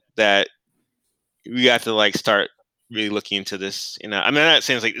people that we have to like start really looking into this. I mean, I'm not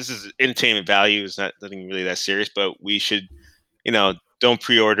saying it's like this is entertainment value. It's not nothing really that serious, but we should, don't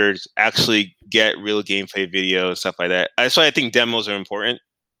pre-order. Actually, get real gameplay video and stuff like that. That's why I think demos are important.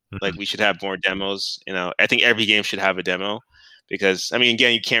 Like, we should have more demos. I think every game should have a demo because, I mean,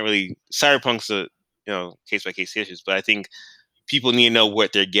 again, you can't really Cyberpunk's a case by case issues, but I think people need to know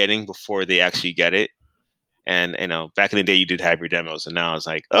what they're getting before they actually get it. And back in the day, you did have your demos, and now it's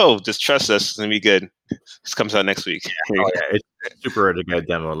like, oh, just trust us, it's gonna be good. This comes out next week. It's super rare to get a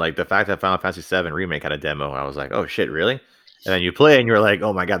demo. Like the fact that Final Fantasy VII Remake had a demo, I was like, oh shit, really? And then you play, and you're like,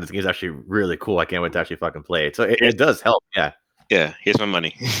 oh my god, this game's actually really cool. I can't wait to actually fucking play it. So it does help, yeah. Yeah, here's my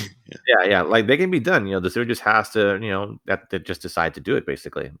money. yeah. Like they can be done. The studio just has to, that they just decide to do it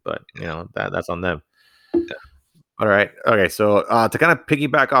basically. But that's on them. Yeah. All right. Okay. So to kind of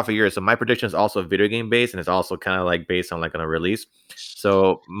piggyback off of yours, so my prediction is also video game based, and it's also kind of like based on like on a release.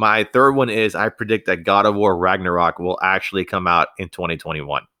 So my third one is I predict that God of War Ragnarok will actually come out in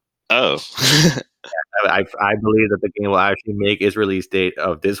 2021. Oh. I believe that the game will actually make its release date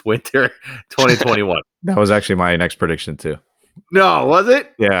of this winter, 2021. That was actually my next prediction too. No, was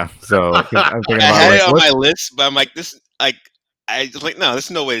it? Yeah. So I'm thinking about I had it on my list, but I'm like, I was like, no,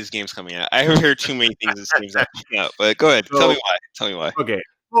 there's no way this game's coming out. I heard too many things this game's not coming out. But go ahead, tell me why. Okay.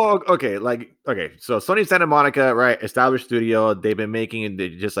 Well, okay. So Sony Santa Monica, right? Established studio. They've been making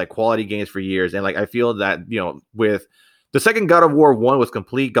just like quality games for years, and like I feel that with the second God of War 1 was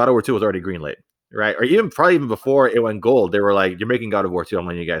complete, God of War 2 was already greenlit. Right, or probably even before it went gold, they were like, "You're making God of War 2. I'm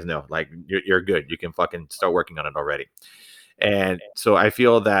letting you guys know, like, you're good. You can fucking start working on it already." And so I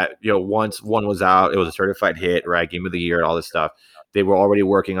feel that once one was out, it was a certified hit, right? Game of the year, all this stuff. They were already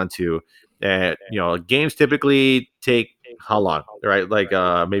working on 2, and games typically take how long, right? Like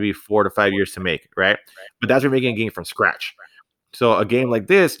maybe 4 to 5 years to make, right? But that's when you're making a game from scratch. So a game like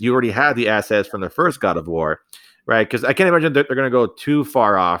this, you already have the assets from the first God of War. Right, because I can't imagine they're going to go too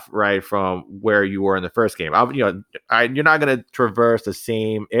far off, right, from where you were in the first game. You're not going to traverse the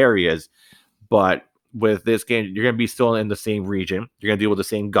same areas, but with this game, you're going to be still in the same region. You're going to deal with the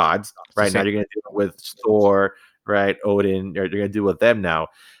same gods, right? Now you're going to deal with Thor, right, Odin. You're going to deal with them now.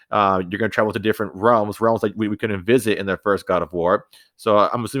 You're going to travel to different realms that we couldn't visit in the first God of War. So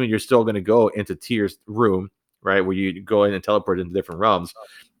I'm assuming you're still going to go into Tyr's room, right, where you go in and teleport into different realms.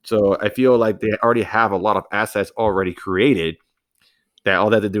 So I feel like they already have a lot of assets already created that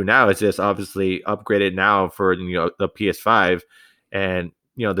all they have to do now is just obviously upgrade it now for the PS5. And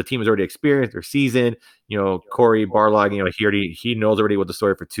the team is already experienced, they're seasoned. Cory Barlog, he knows already what the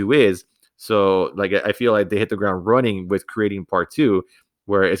story for 2 is. So like I feel like they hit the ground running with creating part 2,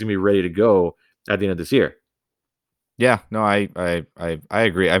 where it's gonna be ready to go at the end of this year. Yeah, no, I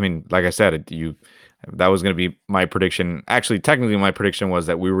agree. I mean, like I said, that was going to be my prediction. Actually, technically, my prediction was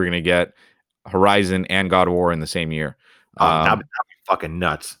that we were going to get Horizon and God of War in the same year. That'd be fucking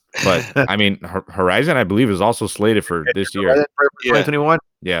nuts. But I mean, Horizon, I believe, is also slated for this year. For Yeah. 2021.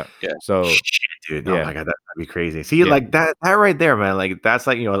 Yeah. Yeah. So Shit, dude. yeah. Oh my god, that'd be crazy. See, Yeah. like that right there, man. Like that's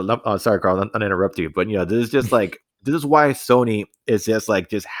like, oh, sorry, Carl, I'm uninterrupt you, but this is just like this is why Sony is just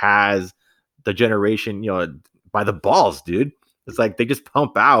has the generation, by the balls, dude. It's like they just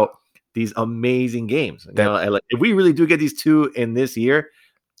pump out these amazing games. And, like if we really do get these two in this year,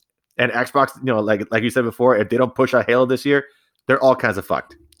 and Xbox, like you said before, if they don't push out Halo this year, they're all kinds of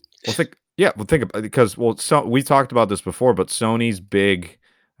fucked. Well, think about it, because so we talked about this before, but Sony's big,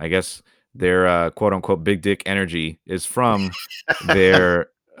 I guess their quote unquote big dick energy is from their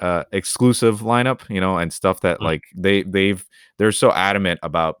exclusive lineup, and stuff that like they're so adamant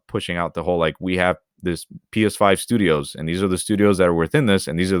about pushing out the whole like we have this PS5 studios and these are the studios that are within this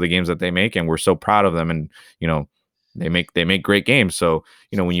and these are the games that they make and we're so proud of them and they make great games. So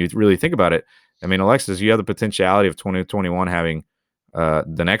when you really think about it, I mean, Alexis, you have the potentiality of 2021 having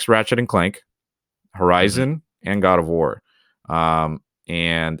the next Ratchet and Clank, Horizon, and God of War, and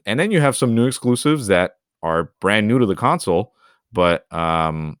then you have some new exclusives that are brand new to the console, but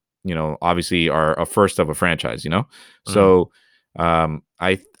obviously are a first of a franchise. So I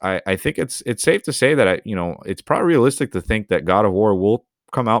think it's safe to say that it's probably realistic to think that God of War will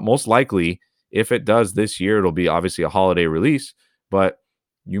come out most likely. If it does this year, it'll be obviously a holiday release, but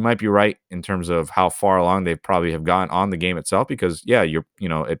you might be right in terms of how far along they probably have gotten on the game itself, because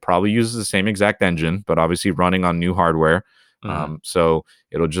it probably uses the same exact engine, but obviously running on new hardware. So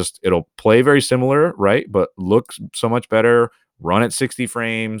it'll play very similar, right? But look so much better, run at 60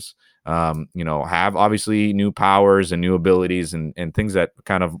 frames, have obviously new powers and new abilities and things that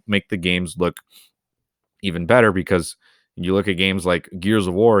kind of make the games look even better, because you look at games like Gears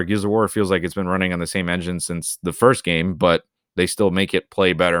of War feels like it's been running on the same engine since the first game, but they still make it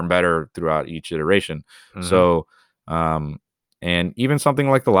play better and better throughout each iteration. So, and even something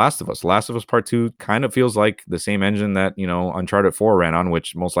like The Last of Us Part 2 kind of feels like the same engine that, Uncharted 4 ran on,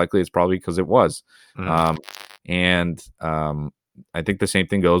 which most likely it's probably because it was. I think the same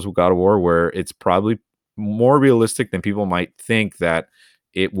thing goes with God of War, where it's probably more realistic than people might think that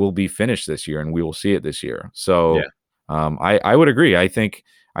it will be finished this year and we will see it this year. So I would agree. I think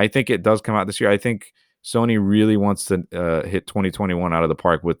it does come out this year. I think Sony really wants to hit 2021 out of the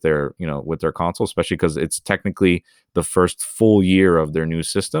park with their console, especially because it's technically the first full year of their new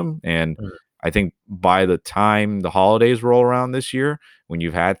system. And I think by the time the holidays roll around this year, when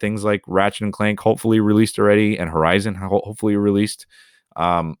you've had things like Ratchet and Clank hopefully released already and Horizon hopefully released,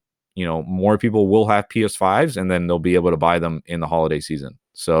 more people will have PS5s and then they'll be able to buy them in the holiday season.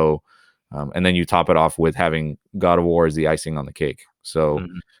 So, and then you top it off with having God of War as the icing on the cake. So,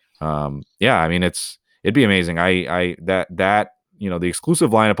 I mean, it'd be amazing. The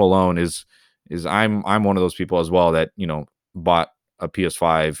exclusive lineup alone is I'm one of those people as well that, bought a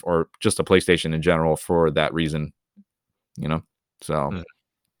PS5 or just a PlayStation in general for that reason, so.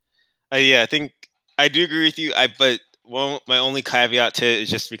 I think I do agree with you. But my only caveat to it is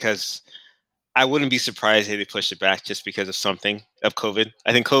just because I wouldn't be surprised if they pushed it back just because of something of COVID.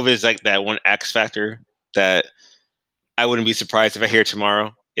 I think COVID is like that one X factor that I wouldn't be surprised if I hear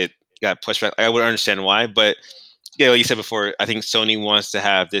tomorrow it got pushed back. I would understand why, but like you said before, I think Sony wants to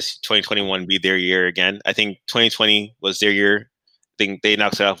have this 2021 be their year again. I think 2020 was their year. I think they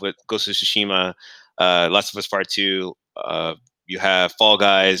knocked it off with Ghost of Tsushima, Last of Us Part 2. You have Fall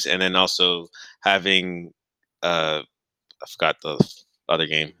Guys, and then also having I forgot the other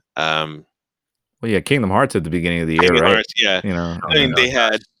game. Well, yeah, Kingdom Hearts at the beginning of the year, right? Hearts, yeah. I mean, they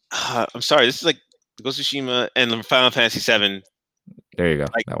had. I'm sorry, this is like Ghost of Tsushima and Final Fantasy 7. There you go,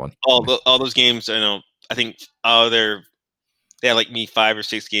 like, that one. All those games, I think they have like 5 or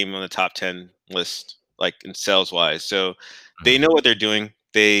 6 games on the top 10 list, like in sales wise. So they know what they're doing.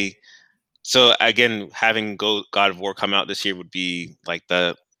 So again, having God of War come out this year would be like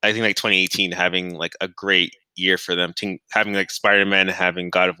I think like 2018 having like a great year for them. Having like Spider-Man, having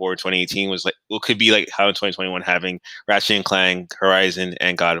God of War 2018 was like could be like how in 2021 having Ratchet and Clank, Horizon,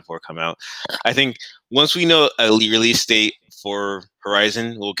 and God of War come out. I think once we know a release date for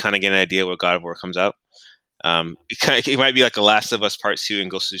Horizon, we'll kind of get an idea what God of War comes out. It might be like a Last of Us Part 2 and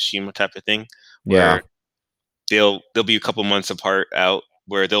Ghost of Tsushima type of thing, where they'll be a couple months apart out,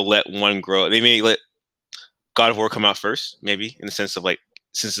 where they'll let one grow. They may let God of War come out first, maybe in the sense of like,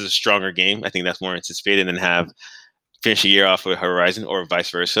 since it's a stronger game, I think that's more anticipated, and have finish the year off with Horizon or vice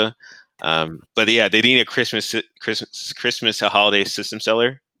versa. But yeah, they need a Christmas holiday system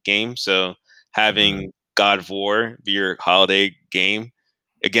seller game. So having God of War be your holiday game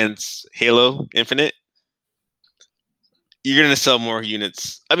against Halo Infinite, you're gonna sell more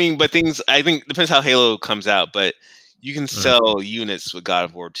units. I mean, but I think depends how Halo comes out, but you can sell units with God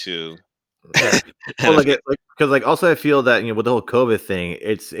of War 2. Yeah. Well, because also I feel that with the whole COVID thing,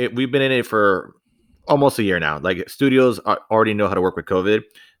 we've been in it for almost a year now. Like studios already know how to work with COVID,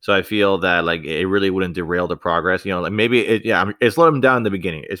 so I feel that like it really wouldn't derail the progress. Like maybe it slowed them down in the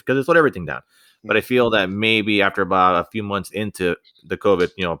beginning. It's because it slowed everything down. But I feel that maybe after about a few months into the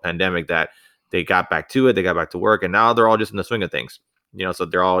COVID pandemic, that they got back to it, they got back to work, and now they're all just in the swing of things. So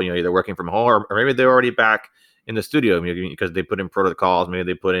they're all either working from home or maybe they're already back in the studio because they put in protocols. Maybe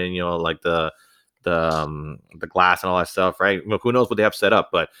they put in like the glass and all that stuff, right? Who knows what they have set up,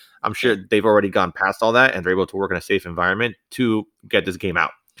 but I'm sure they've already gone past all that and they're able to work in a safe environment to get this game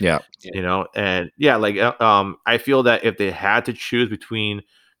out. Yeah. And I feel that if they had to choose between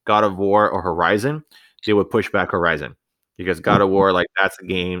God of War or Horizon, they would push back Horizon because God of War, like that's a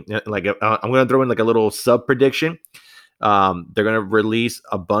game. Like I'm gonna throw in like a little sub prediction. They're gonna release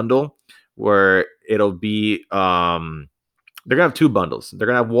a bundle where it'll be they're gonna have two bundles. They're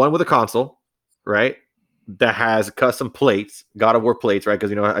gonna have one with a console, right? That has custom plates, God of War plates, right?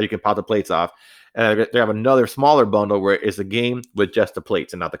 Because you can pop the plates off. And they have another smaller bundle where it's a game with just the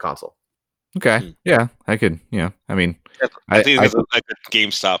plates and not the console. Okay. Yeah, I could. Yeah, I mean, I think it's like a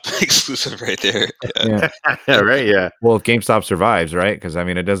GameStop exclusive right there. Yeah. Right. Yeah. Well, if GameStop survives, right? Because I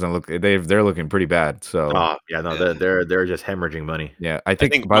mean, it doesn't look they're looking pretty bad. So. Oh yeah, no, they're just hemorrhaging money. Yeah, I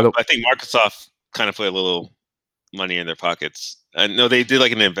think Microsoft kind of put a little money in their pockets. No, they did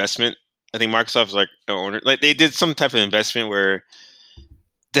like an investment. I think Microsoft's like an owner. Like they did some type of investment where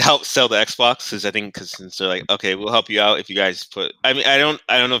to help sell the Xbox, because they're like, okay, we'll help you out if you guys put. I mean, I don't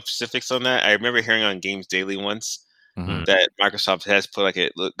know specifics on that. I remember hearing on Games Daily once that Microsoft has put like a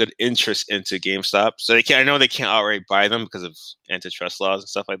good interest into GameStop, so they can't. I know they can't outright buy them because of antitrust laws and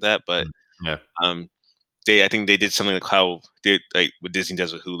stuff like that. But I think they did something like how they like what Disney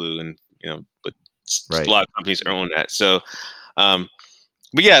does with Hulu, and but a lot of companies own that. So, but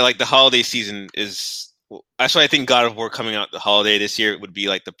yeah, like the holiday season is. That's why I think God of War coming out the holiday this year would be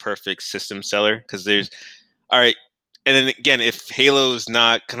like the perfect system seller because there's all right. And then again, if Halo is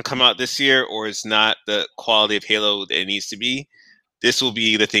not going to come out this year or it's not the quality of Halo that it needs to be, this will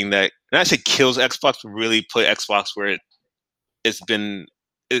be the thing that not say kills Xbox, but really put Xbox where it's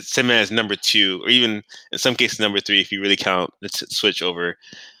seen as number 2 or even in some cases number 3 if you really count the Switch over.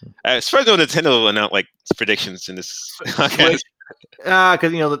 As far as Nintendo will announce like predictions in this podcast.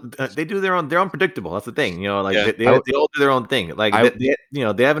 Because they do their own. They're unpredictable. That's the thing. They all do their own thing. Like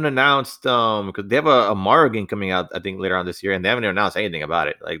they haven't announced because they have a Mario game coming out I think later on this year, and they haven't announced anything about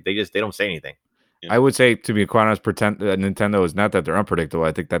it. Like they don't say anything. I would say, to be quite honest, pretend Nintendo is not that they're unpredictable.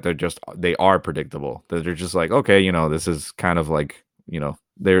 I think that they are predictable. That they're just like, okay, this is kind of like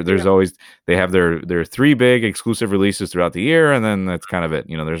there's always they have their 3 big exclusive releases throughout the year, and then that's kind of it.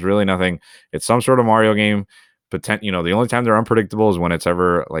 There's really nothing. It's some sort of Mario game. The only time they're unpredictable is when it's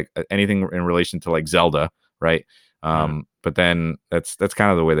ever like anything in relation to like Zelda, right? But then that's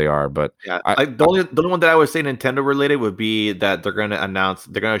kind of the way they are. But yeah, the only one that I would say Nintendo related would be that they're going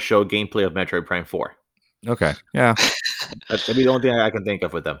to show gameplay of Metroid Prime 4. Okay, yeah, that'd be the only thing I can think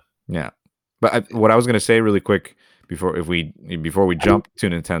of with them. Yeah, but what I was going to say really quick before we jump to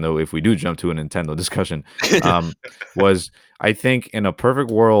Nintendo, if we do jump to a Nintendo discussion, was I think in a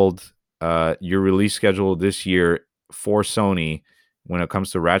perfect world. Your release schedule this year for Sony when it comes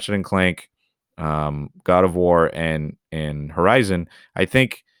to Ratchet and Clank, God of War, and Horizon, I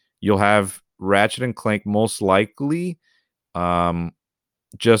think you'll have Ratchet and Clank most likely,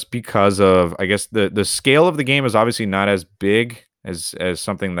 just because of I guess the scale of the game is obviously not as big as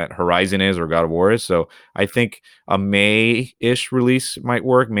something that Horizon is or God of War is. So I think a May-ish release might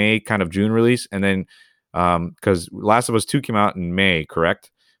work, May kind of June release, and then because Last of Us 2 came out in May,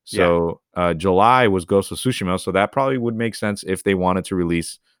 correct? So July was Ghost of Tsushima, so that probably would make sense if they wanted to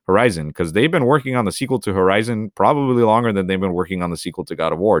release Horizon, because they've been working on the sequel to Horizon probably longer than they've been working on the sequel to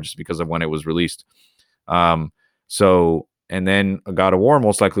God of War, just because of when it was released. So and then God of War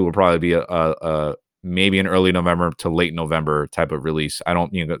most likely will probably be a maybe an early November to late November type of release. I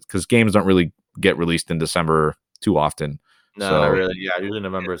don't because games don't really get released in December too often. No, not really. Yeah, usually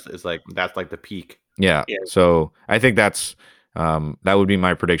November is like that's like the peak. Yeah. So I think that's. That would be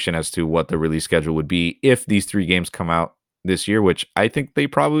my prediction as to what the release schedule would be if these 3 games come out this year, which I think they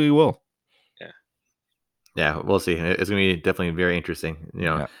probably will. Yeah, we'll see. It's gonna be definitely very interesting.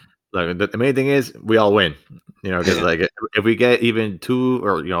 Like the main thing is we all win. Because like if we get even 2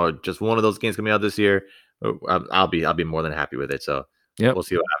 or just one of those games coming out this year, I'll be more than happy with it. So we'll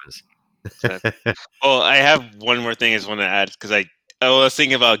see what happens. Well, I have one more thing I just want to add because I was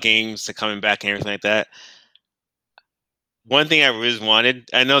thinking about games coming back and everything like that. One thing I really wanted,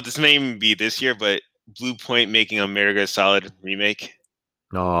 I know this may even be this year, but Blue Point making a Metal Gear Solid remake.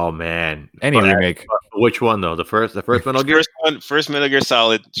 Oh man, Any remake. Which one though? The first Metal Gear. First Metal Gear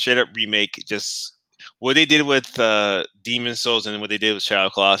Solid, straight up remake. Just what they did with Demon Souls and what they did with Shadow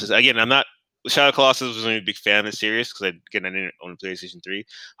of Colossus. Again, I'm not Shadow of Colossus wasn't a big fan of the series because I didn't own PlayStation 3.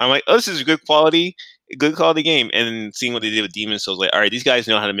 I'm like, oh, this is a good quality game. And seeing what they did with Demon Souls, like, all right, these guys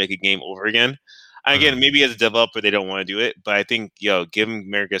know how to make a game over again. Again, maybe as a developer they don't want to do it, but I think give them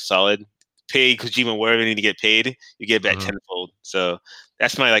Metal Gear Solid, pay Kojima whatever they need to get paid, you get back tenfold. So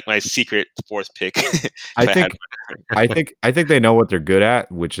that's my secret fourth pick. I think they know what they're good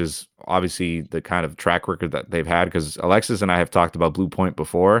at, which is obviously the kind of track record that they've had. Because Alexis and I have talked about Blue Point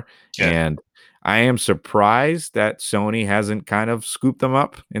before, and I am surprised that Sony hasn't kind of scooped them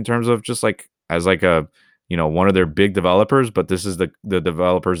up in terms of just like as like a one of their big developers. But this is the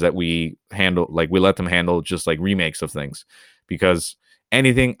developers that we handle, like we let them handle just like remakes of things, because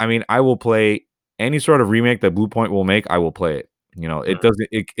anything. I mean, I will play any sort of remake that Blue Point will make. I will play it. It doesn't.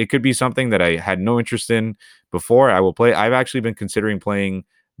 It could be something that I had no interest in before. I will play. I've actually been considering playing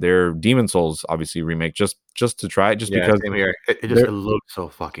their Demon Souls, obviously remake, just to try it, because same here. It looks so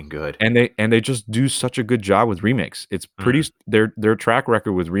fucking good, and they just do such a good job with remakes. It's pretty. Their track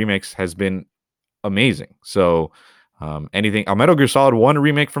record with remakes has been amazing. So anything a Metal Gear Solid 1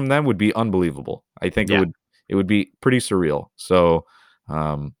 remake from them would be unbelievable. I think it would be pretty surreal. So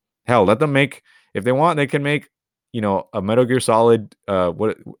hell, let them make, if they want, they can make a Metal Gear Solid, a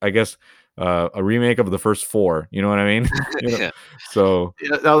remake of the first 4. You know what I mean? So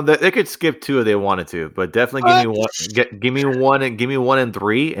they could skip 2 if they wanted to, but definitely give me one and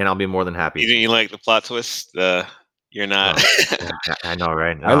 3, and I'll be more than happy. You like the plot twist? You're not. I know,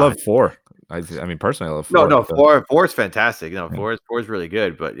 right? No, I love 4. I mean, personally, I love 4. No, 4 is fantastic. 4 is really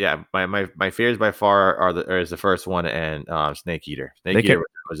good. But yeah, my fears by far is the first one and Snake Eater. Snake Eater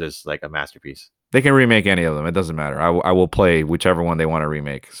was just like a masterpiece. They can remake any of them. It doesn't matter. I will play whichever one they want to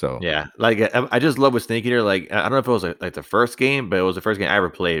remake. So yeah, like I just love with Snake Eater. Like I don't know if it was like the first game, but it was the first game I ever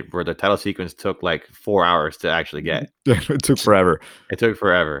played where the title sequence took like 4 hours to actually get. It took forever. It took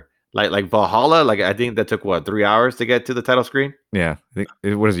forever. Like Valhalla, like I think that took 3 hours to get to the title screen. Yeah,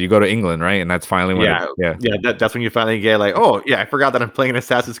 what is it? You go to England, right? And that's finally when that's when you finally get like, oh yeah, I forgot that I'm playing an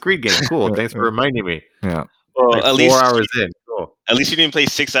Assassin's Creed game. Cool, thanks for reminding me. Yeah, well, like 4 hours in. Cool. At least you didn't play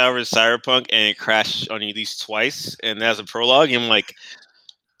 6 hours Cyberpunk and it crashed on you at least twice, and that's a prologue. And I'm like,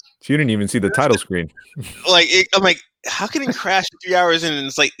 so you didn't even see the title screen. I'm like, how can it crash 3 hours in? And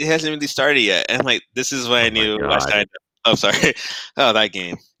it's like it hasn't really started yet. And I'm like, this is when I knew I signed up. Oh, sorry. Oh, that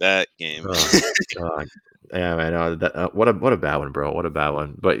game. Oh, God. Yeah, man. What a bad one, bro. What a bad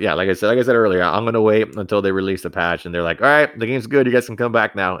one. But yeah, like I said earlier, I'm gonna wait until they release the patch and they're like, all right, the game's good. You guys can come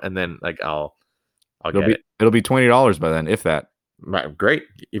back now, and then like I'll get it. It'll be $20 by then, if that. Right, great.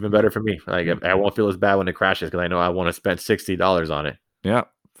 Even better for me. Like I won't feel as bad when it crashes because I know I want to spend $60 on it. Yeah,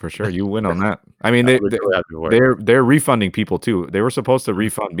 for sure. You win on that. I mean, they're refunding people too. They were supposed to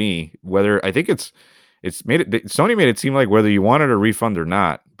refund me. Whether I think Sony made it seem like whether you wanted a refund or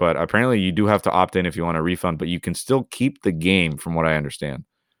not, but apparently you do have to opt in if you want a refund, but you can still keep the game, from what I understand.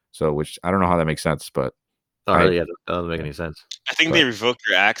 So, which I don't know how that makes sense, but that doesn't make any sense. I think they revoked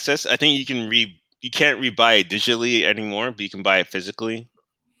your access. I think you can't rebuy it digitally anymore, but you can buy it physically.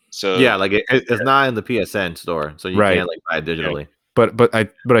 So yeah, like it's not in the PSN store, so you can't like buy it digitally. But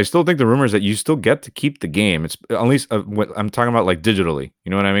I still think the rumor is that you still get to keep the game. It's at least I'm talking about like digitally. You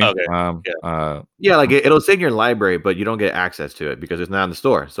know what I mean? Okay. Like it'll sit in your library, but you don't get access to it because it's not in the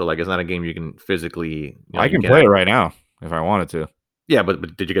store. So like it's not a game you can physically. I can play it right now if I wanted to. Yeah,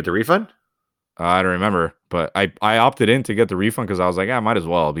 but did you get the refund? I don't remember, but I opted in to get the refund because I was like, I might as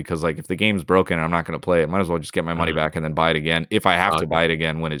well, because like if the game's broken and I'm not going to play it, might as well just get my money back and then buy it again if I have to buy it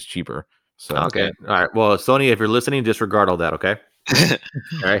again when it's cheaper. So okay, all right. Well, Sony, if you're listening, disregard all that. Okay.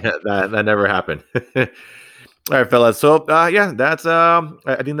 All right, that never happened. All right, fellas. So that's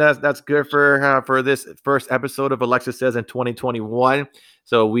I think that's good for this first episode of Alexis Says in 2021.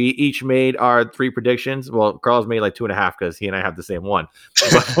 So we each made our 3 predictions. Well, Carl's made like 2.5 because he and I have the same one.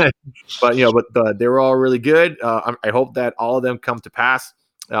 But they were all really good. I hope that all of them come to pass.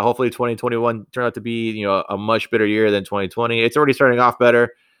 Hopefully 2021 turn out to be a much better year than 2020. It's already starting off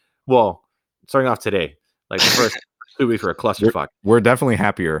better. Well, starting off today, like the first 2 weeks were a clusterfuck. We're definitely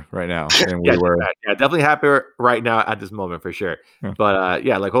happier right now than we were. Yeah, definitely happier right now at this moment for sure. Yeah. But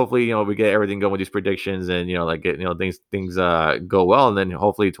like hopefully we get everything going with these predictions and things go well, and then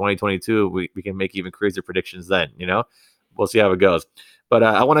hopefully 2022 we can make even crazier predictions then. We'll see how it goes. But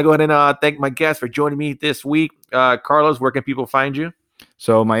I want to go ahead and thank my guests for joining me this week. Carlos, where can people find you?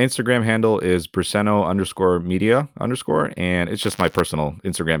 So my Instagram handle is Bruseno_media_, and it's just my personal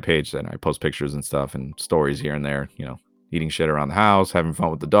Instagram page. And I post pictures and stuff and stories here and there, eating shit around the house, having fun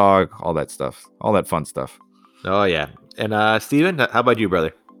with the dog, all that stuff, all that fun stuff. Oh yeah. And Steven, how about you,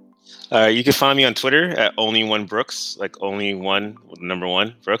 brother? You can find me on Twitter at only1brooks, like only one with number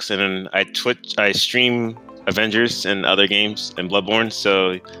one Brooks, and then I stream Avengers and other games and Bloodborne.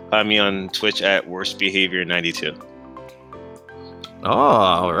 So find me on Twitch at worstbehavior92. Oh,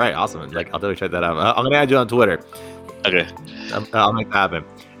 all right, awesome. Like, I'll definitely check that out. I'm gonna add you on Twitter. Okay. I'll make that happen.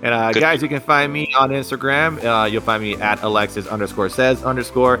 And guys, you can find me on Instagram. You'll find me at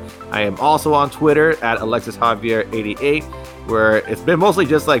Alexis_says_. I am also on Twitter at AlexisJavier88, where it's been mostly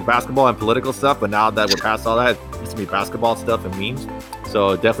just like basketball and political stuff. But now that we're past all that, it's gonna be basketball stuff and memes.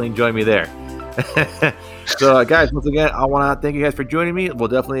 So definitely join me there. So guys, once again, I want to thank you guys for joining me. We'll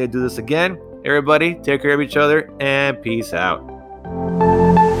definitely do this again. Everybody, take care of each other and peace out.